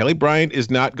out. Kelly Bryant is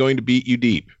not going to beat you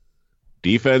deep.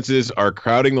 Defenses are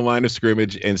crowding the line of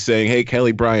scrimmage and saying, hey,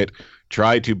 Kelly Bryant,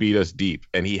 try to beat us deep.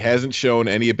 And he hasn't shown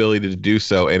any ability to do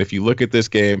so. And if you look at this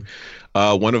game,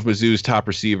 one of Mizzou's top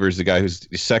receivers, the guy who's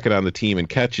second on the team in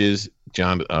catches,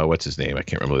 what's his name? I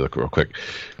can't remember. Look real quick.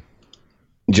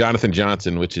 Jonathan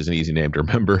Johnson, which is an easy name to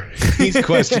remember. He's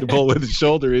questionable with a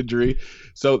shoulder injury.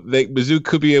 So Mizzou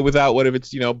could be without one of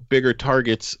its, bigger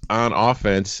targets on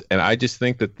offense. And I just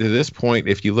think that to this point,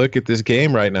 if you look at this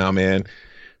game right now, man,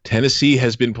 Tennessee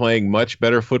has been playing much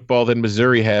better football than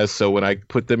Missouri has. So when I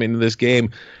put them into this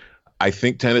game, I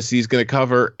think Tennessee's going to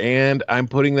cover, and I'm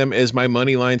putting them as my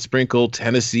money line sprinkle,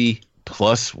 Tennessee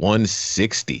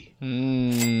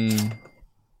 +160.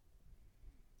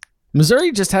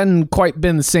 Missouri just hadn't quite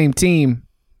been the same team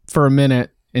for a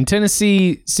minute, and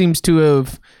Tennessee seems to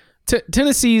have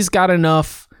Tennessee's got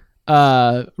enough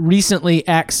recently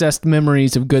accessed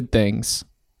memories of good things.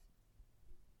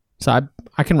 So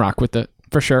I can rock with it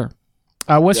for sure.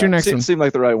 What's your next one? Seemed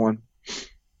like the right one.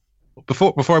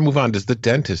 Before I move on, does the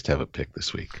dentist have a pick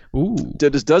this week? Ooh,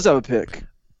 dentist does have a pick.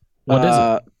 What is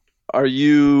it?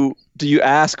 Do you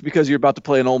ask because you're about to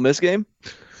play an Ole Miss game?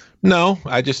 No,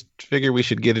 I just figure we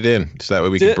should get it in so that way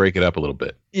we can break it up a little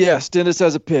bit. Yes, dentist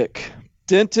has a pick.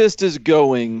 Dentist is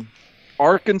going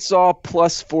Arkansas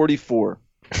 +44.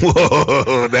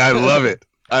 Whoa, I love it.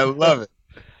 I love it.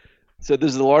 So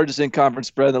this is the largest in-conference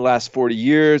spread in the last 40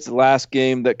 years. The last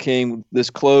game that came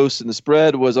this close in the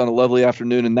spread was on a lovely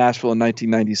afternoon in Nashville in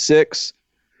 1996.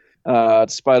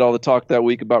 Despite all the talk that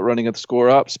week about running the score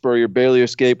up, Spurrier barely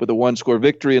escaped with a 1-score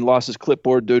victory and lost his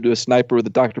clipboard due to a sniper with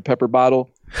a Dr. Pepper bottle.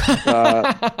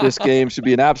 This game should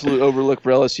be an absolute overlook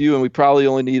for LSU, and we probably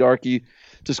only need Archie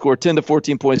to score 10 to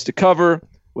 14 points to cover.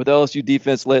 With LSU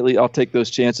defense lately, I'll take those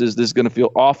chances. This is going to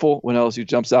feel awful when LSU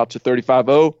jumps out to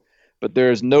 35-0, but there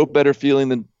is no better feeling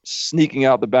than sneaking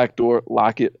out the back door.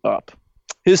 Lock it up.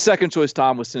 His second choice,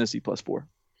 Tom, was Tennessee +4.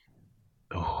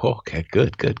 Oh, okay,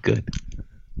 good.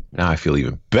 Now I feel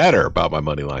even better about my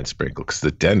money line sprinkle because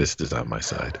the dentist is on my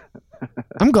side.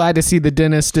 I'm glad to see the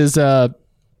dentist is. I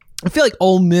feel like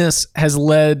Ole Miss has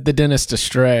led the dentist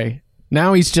astray.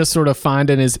 Now he's just sort of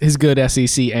finding his good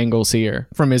SEC angles here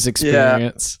from his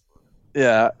experience.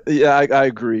 Yeah, I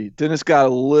agree. Dennis got a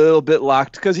little bit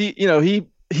locked because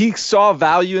he saw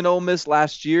value in Ole Miss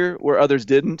last year where others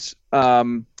didn't,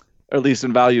 or at least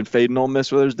in value in fading Ole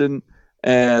Miss where others didn't.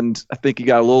 And I think he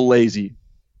got a little lazy.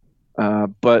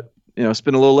 But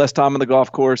spend a little less time on the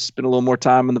golf course, spend a little more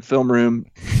time in the film room.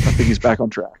 I think he's back on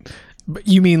track. But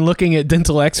you mean looking at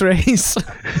dental x-rays?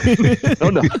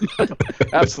 No,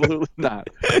 absolutely not.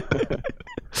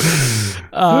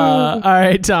 All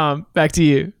right, Tom, back to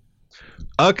you.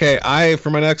 Okay, for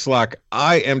my next lock,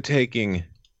 I am taking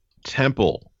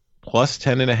Temple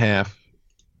 +10.5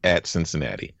 at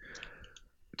Cincinnati.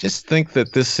 Just think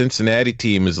that this Cincinnati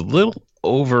team is a little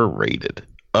overrated.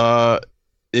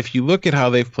 If you look at how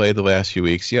they've played the last few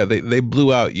weeks, they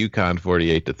blew out UConn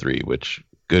 48-3, which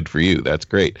good for you. That's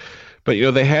great. But,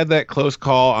 they had that close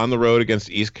call on the road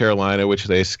against East Carolina, which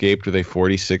they escaped with a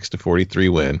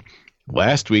 46-43 win.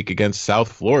 Last week against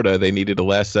South Florida, they needed a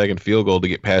last-second field goal to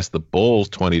get past the Bulls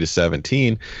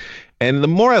 20-17. And the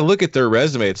more I look at their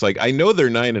resume, it's like I know they're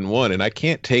 9-1, and I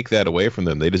can't take that away from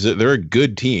them. They're a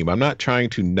good team. I'm not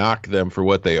trying to knock them for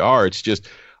what they are. It's just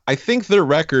I think their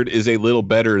record is a little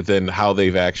better than how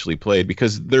they've actually played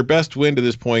because their best win to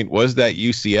this point was that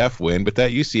UCF win, but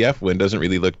that UCF win doesn't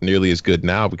really look nearly as good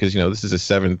now because, this is a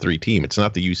 7-3 team. It's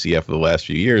not the UCF of the last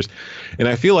few years. And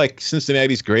I feel like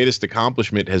Cincinnati's greatest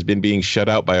accomplishment has been being shut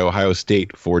out by Ohio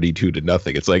State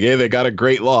 42-0. It's like, hey, they got a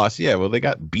great loss. Yeah, well, they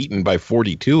got beaten by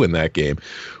 42 in that game.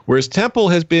 Whereas Temple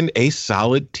has been a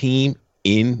solid team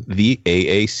in the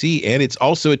AAC, and it's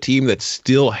also a team that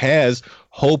still has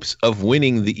hopes of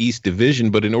winning the East Division,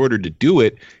 but in order to do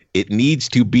it, it needs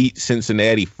to beat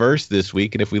Cincinnati first this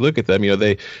week. And if we look at them,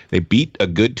 they beat a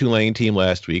good Tulane team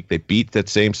last week. They beat that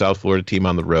same South Florida team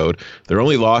on the road. Their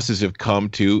only losses have come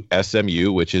to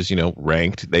SMU, which is,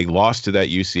 ranked. They lost to that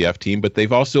UCF team, but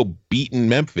they've also beaten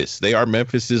Memphis. They are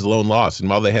Memphis's lone loss. And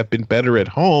while they have been better at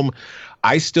home,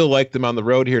 I still like them on the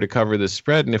road here to cover this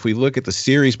spread. And if we look at the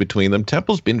series between them,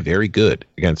 Temple's been very good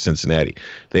against Cincinnati.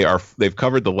 They've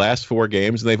covered the last 4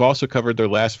 games, and they've also covered their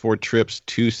last 4 trips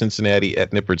to Cincinnati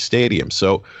at Nippert Stadium.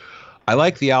 So I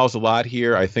like the Owls a lot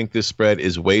here. I think this spread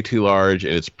is way too large,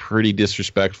 and it's pretty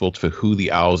disrespectful to who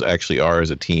the Owls actually are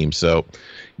as a team. So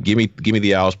give me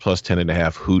the Owls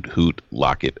 +10.5. Hoot,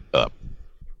 lock it up.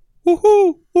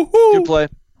 Woohoo! Woohoo! Good play.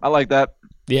 I like that.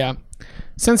 Yeah.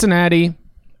 Cincinnati.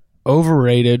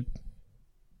 Overrated.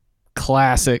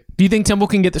 Classic. Do you think Temple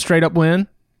can get the straight up win?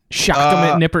 Shock them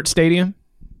at Nippert Stadium?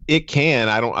 It can.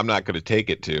 I'm not going to take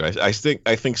it to. I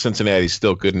think Cincinnati's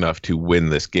still good enough to win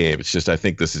this game. It's just I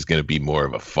think this is going to be more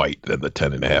of a fight than the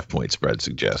 10.5 point spread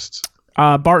suggests.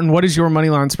 Barton, what is your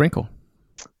money line sprinkle?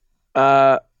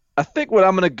 I think what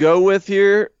I'm going to go with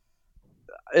here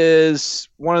is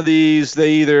one of these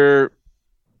they either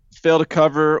fail to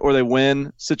cover or they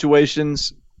win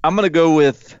situations. I'm going to go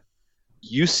with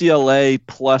UCLA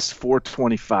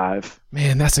 +425.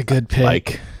 Man, that's a good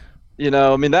pick.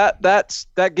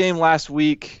 That game last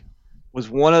week was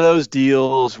one of those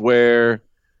deals where,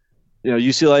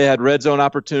 UCLA had red zone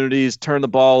opportunities, turned the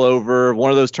ball over. One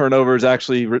of those turnovers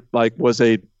actually was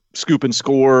a scoop and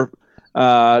score.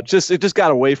 It just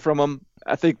got away from them.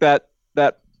 I think that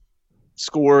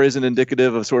score isn't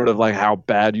indicative of sort of like how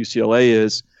bad UCLA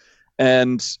is.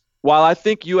 And while I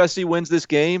think USC wins this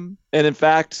game, and in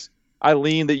fact, I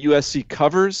lean that USC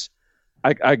covers,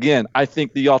 I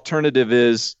think the alternative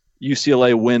is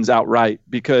UCLA wins outright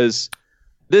because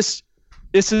this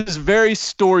is very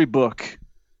storybook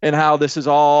in how this is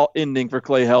all ending for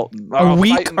Clay Helton. A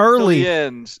week early.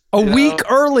 Week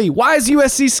early. Why is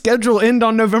USC's schedule end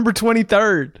on November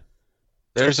 23rd?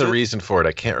 There's a reason for it.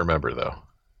 I can't remember, though.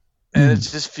 And it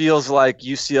just feels like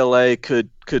UCLA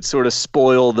could sort of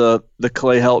spoil the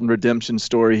Clay Helton redemption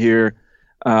story here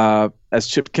as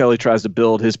Chip Kelly tries to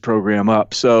build his program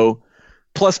up. So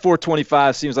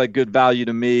 +425 seems like good value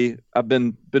to me. I've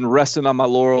been resting on my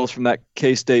laurels from that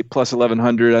K-State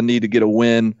 +1100. I need to get a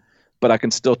win. but I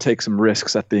can still take some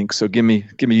risks, I think. So give me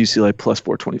UCLA plus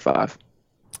 425.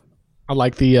 I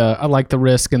like the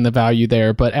risk and the value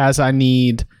there, but as I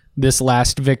need this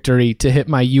last victory to hit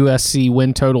my USC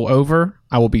win total over,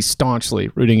 I will be staunchly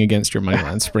rooting against your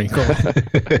moneyline sprinkle.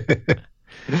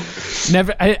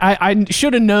 I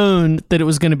should have known that it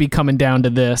was going to be coming down to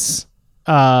this.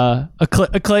 A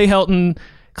Clay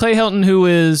Helton who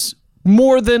is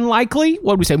more than likely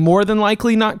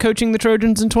not coaching the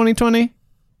Trojans in 2020.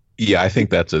 Yeah, I think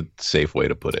that's a safe way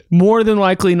to put it. More than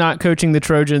likely not coaching the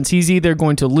Trojans. He's either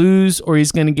going to lose or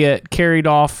he's going to get carried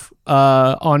off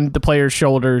on the players'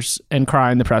 shoulders and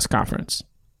cry in the press conference.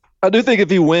 I do think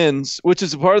if he wins, which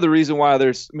is part of the reason why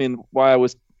why I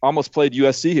was almost played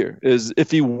USC here, is if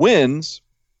he wins,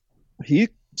 he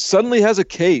suddenly has a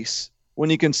case when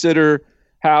you consider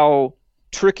how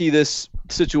tricky this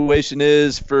situation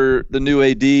is for the new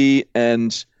AD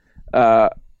and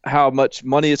how much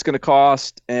money it's going to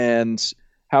cost and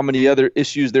how many other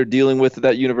issues they're dealing with at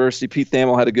that university. Pete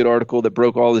Thamel had a good article that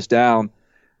broke all this down.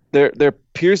 There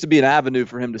appears to be an avenue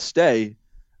for him to stay.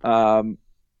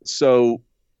 So,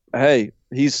 hey,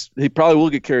 he probably will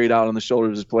get carried out on the shoulders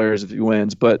of his players if he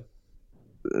wins, but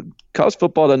college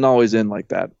football doesn't always end like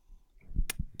that.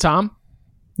 Tom,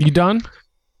 you done?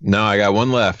 No, I got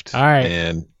one left. All right.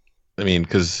 And I mean,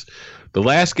 because the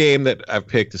last game that I've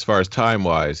picked as far as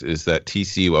time-wise is that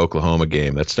TCU-Oklahoma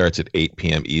game that starts at 8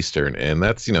 p.m. Eastern. And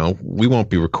that's, we won't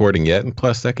be recording yet. And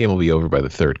plus, that game will be over by the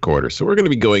third quarter. So we're going to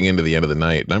be going into the end of the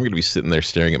night. And I'm going to be sitting there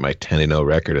staring at my 10-0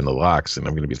 record in the locks. And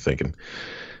I'm going to be thinking,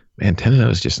 man, 10-0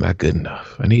 is just not good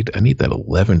enough. I need that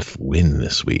 11th win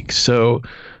this week. So I'm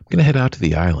going to head out to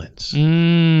the islands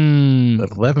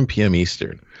at 11 p.m.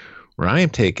 Eastern, where I am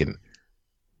taking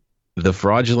the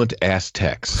fraudulent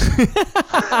Aztecs.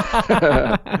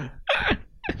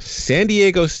 San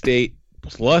Diego State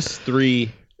 +3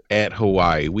 at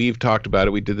Hawaii. We've talked about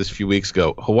it. We did this a few weeks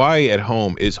ago. Hawaii at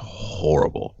home is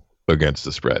horrible against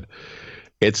the spread.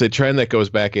 It's a trend that goes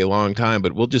back a long time,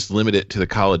 but we'll just limit it to the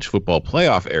college football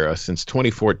playoff era. Since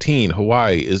 2014,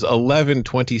 Hawaii is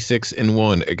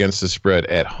 11-26-1 against the spread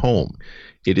at home.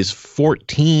 It is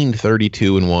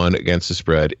 14-32-1 against the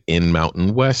spread in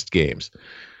Mountain West games.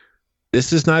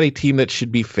 This is not a team that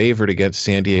should be favored against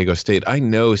San Diego State. I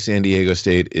know San Diego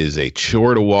State is a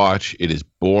chore to watch. It is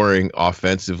boring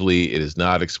offensively. It is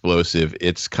not explosive.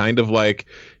 It's kind of like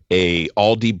a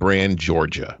Aldi brand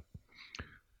Georgia.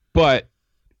 But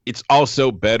it's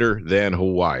also better than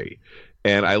Hawaii.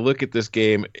 And I look at this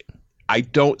game, I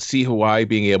don't see Hawaii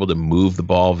being able to move the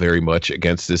ball very much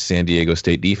against this San Diego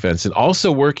State defense. And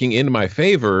also working in my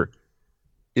favor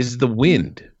is the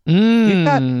wind. You've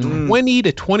got 20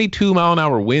 to 22 mile an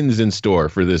hour winds in store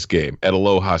for this game at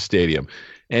Aloha Stadium.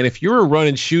 And if you're a run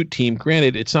and shoot team,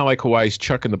 granted, it's not like Hawaii's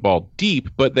chucking the ball deep,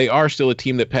 but they are still a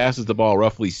team that passes the ball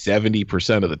roughly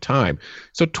 70% of the time.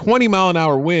 So 20 mile an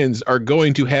hour winds are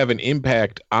going to have an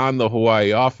impact on the Hawaii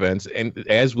offense, and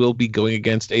as will be going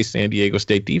against a San Diego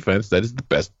State defense that is the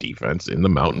best defense in the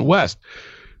Mountain West.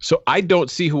 So I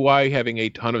don't see Hawaii having a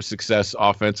ton of success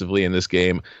offensively in this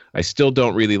game. I still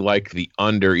don't really like the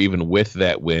under even with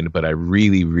that win, but I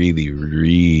really, really,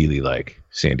 really like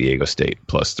San Diego State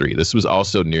 +3. This was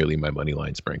also nearly my money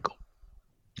line sprinkle.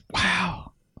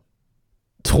 Wow.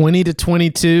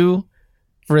 20-22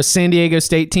 for a San Diego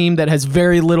State team that has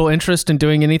very little interest in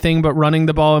doing anything but running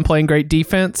the ball and playing great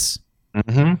defense.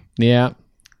 Mm-hmm. Yeah.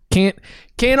 Can't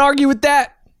argue with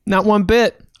that. Not one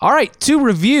bit. All right, to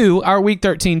review our Week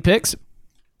 13 picks,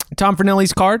 Tom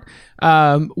Fornelli's card,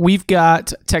 we've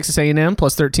got Texas A&M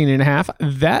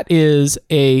 +13.5. That is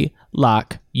a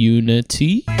lock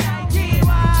unity.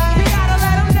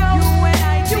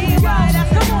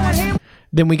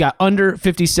 Then we got under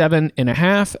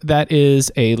 57.5. That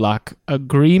is a lock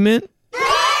agreement.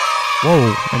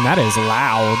 Whoa, and that is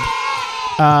loud.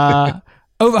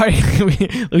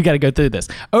 We got to go through this.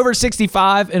 Over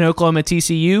 65 in Oklahoma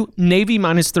TCU. Navy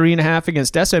 -3.5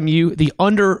 against SMU. The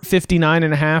under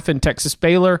 59.5 in Texas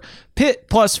Baylor. Pitt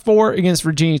 +4 against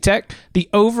Virginia Tech. The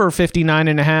over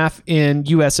 59.5 in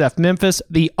USF Memphis.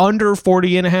 The under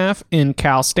 40.5 in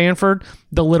Cal Stanford.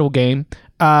 The little game.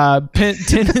 Tennessee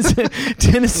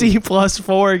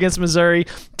 +4 against Missouri.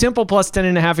 Temple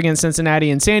 +10.5 against Cincinnati.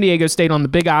 And San Diego State on the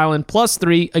Big Island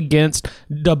 +3 against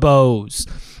the Bows.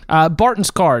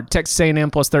 Barton's card, Texas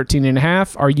A&M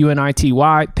 +13.5, our UNITY.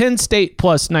 Penn State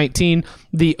 +19,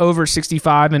 the over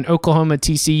 65 in Oklahoma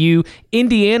TCU.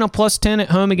 Indiana +10 at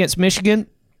home against Michigan.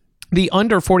 The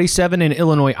under 47 in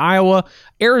Illinois, Iowa.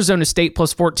 Arizona State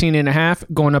 +14.5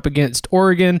 going up against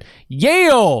Oregon.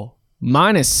 Yale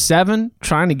 -7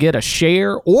 trying to get a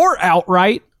share or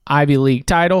outright Ivy League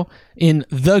title in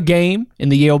the game in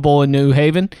the Yale Bowl in New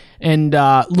Haven. And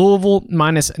Louisville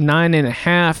minus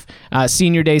 9.5.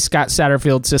 Senior day Scott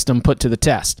Satterfield system put to the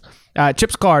test.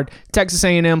 Chips card, Texas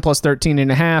A&M plus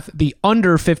 13.5, the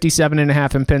under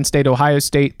 57.5 in Penn State, Ohio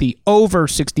State, the over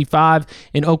 65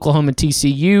 in Oklahoma,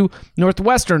 TCU,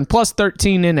 Northwestern plus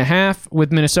 13.5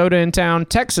 with Minnesota in town,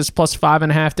 Texas plus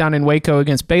 5.5 down in Waco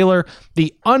against Baylor,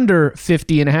 the under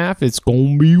 50.5, it's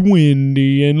going to be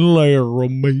windy in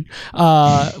Laramie,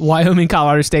 Wyoming,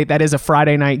 Colorado State, that is a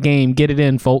Friday night game, get it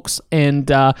in, folks,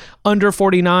 and under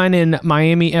 49 in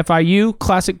Miami, FIU,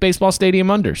 classic baseball stadium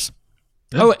unders.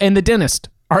 Oh, and the dentist,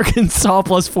 Arkansas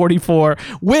plus 44,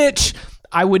 which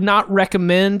I would not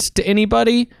recommend to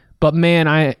anybody, but man,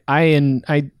 I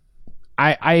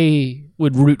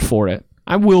would root for it.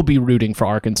 I will be rooting for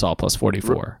Arkansas plus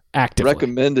 44 actively.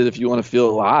 Recommend it if you want to feel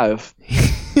alive.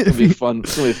 It's gonna be fun.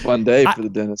 It's gonna be a fun day for the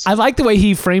dentist. I like the way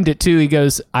he framed it too. He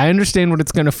goes, "I understand what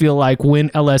it's gonna feel like when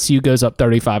LSU goes up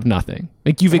 35-0.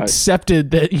 Like you've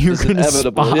accepted that you're gonna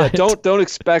spot. Yeah, don't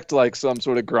expect like some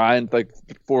sort of grind like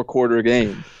 4-quarter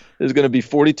game. There's going to be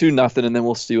 42-0, and then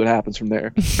we'll see what happens from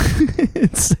there.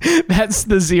 That's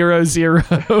the 0-0.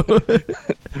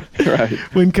 Right.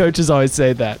 When coaches always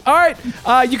say that. All right.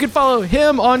 You can follow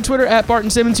him on Twitter at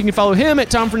Barton Simmons. You can follow him at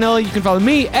Tom Fernelli. You can follow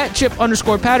me at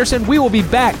Chip_Patterson. We will be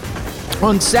back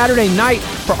on Saturday night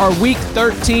for our Week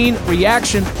 13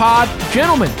 reaction pod.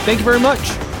 Gentlemen, thank you very much.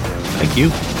 Thank you.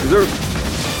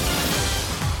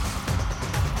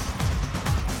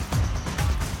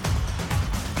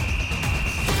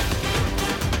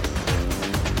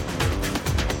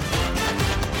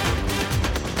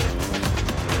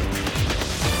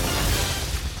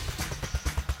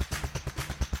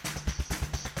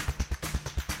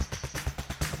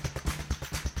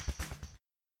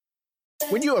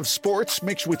 When you have sports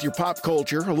mixed with your pop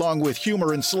culture, along with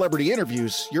humor and celebrity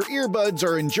interviews, your earbuds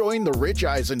are enjoying The Rich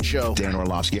Eisen Show. Dan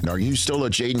Orlovsky, are you still a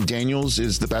Jaden Daniels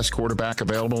is the best quarterback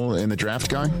available in the draft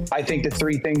guy? I think the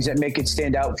three things that make it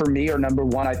stand out for me are, number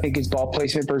one, I think his ball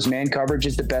placement versus man coverage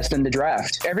is the best in the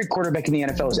draft. Every quarterback in the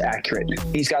NFL is accurate.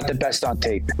 He's got the best on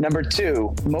tape. Number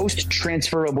two, most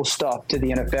transferable stuff to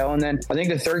the NFL. And then I think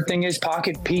the third thing is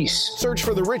pocket peace. Search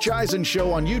for The Rich Eisen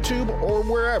Show on YouTube or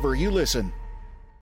wherever you listen.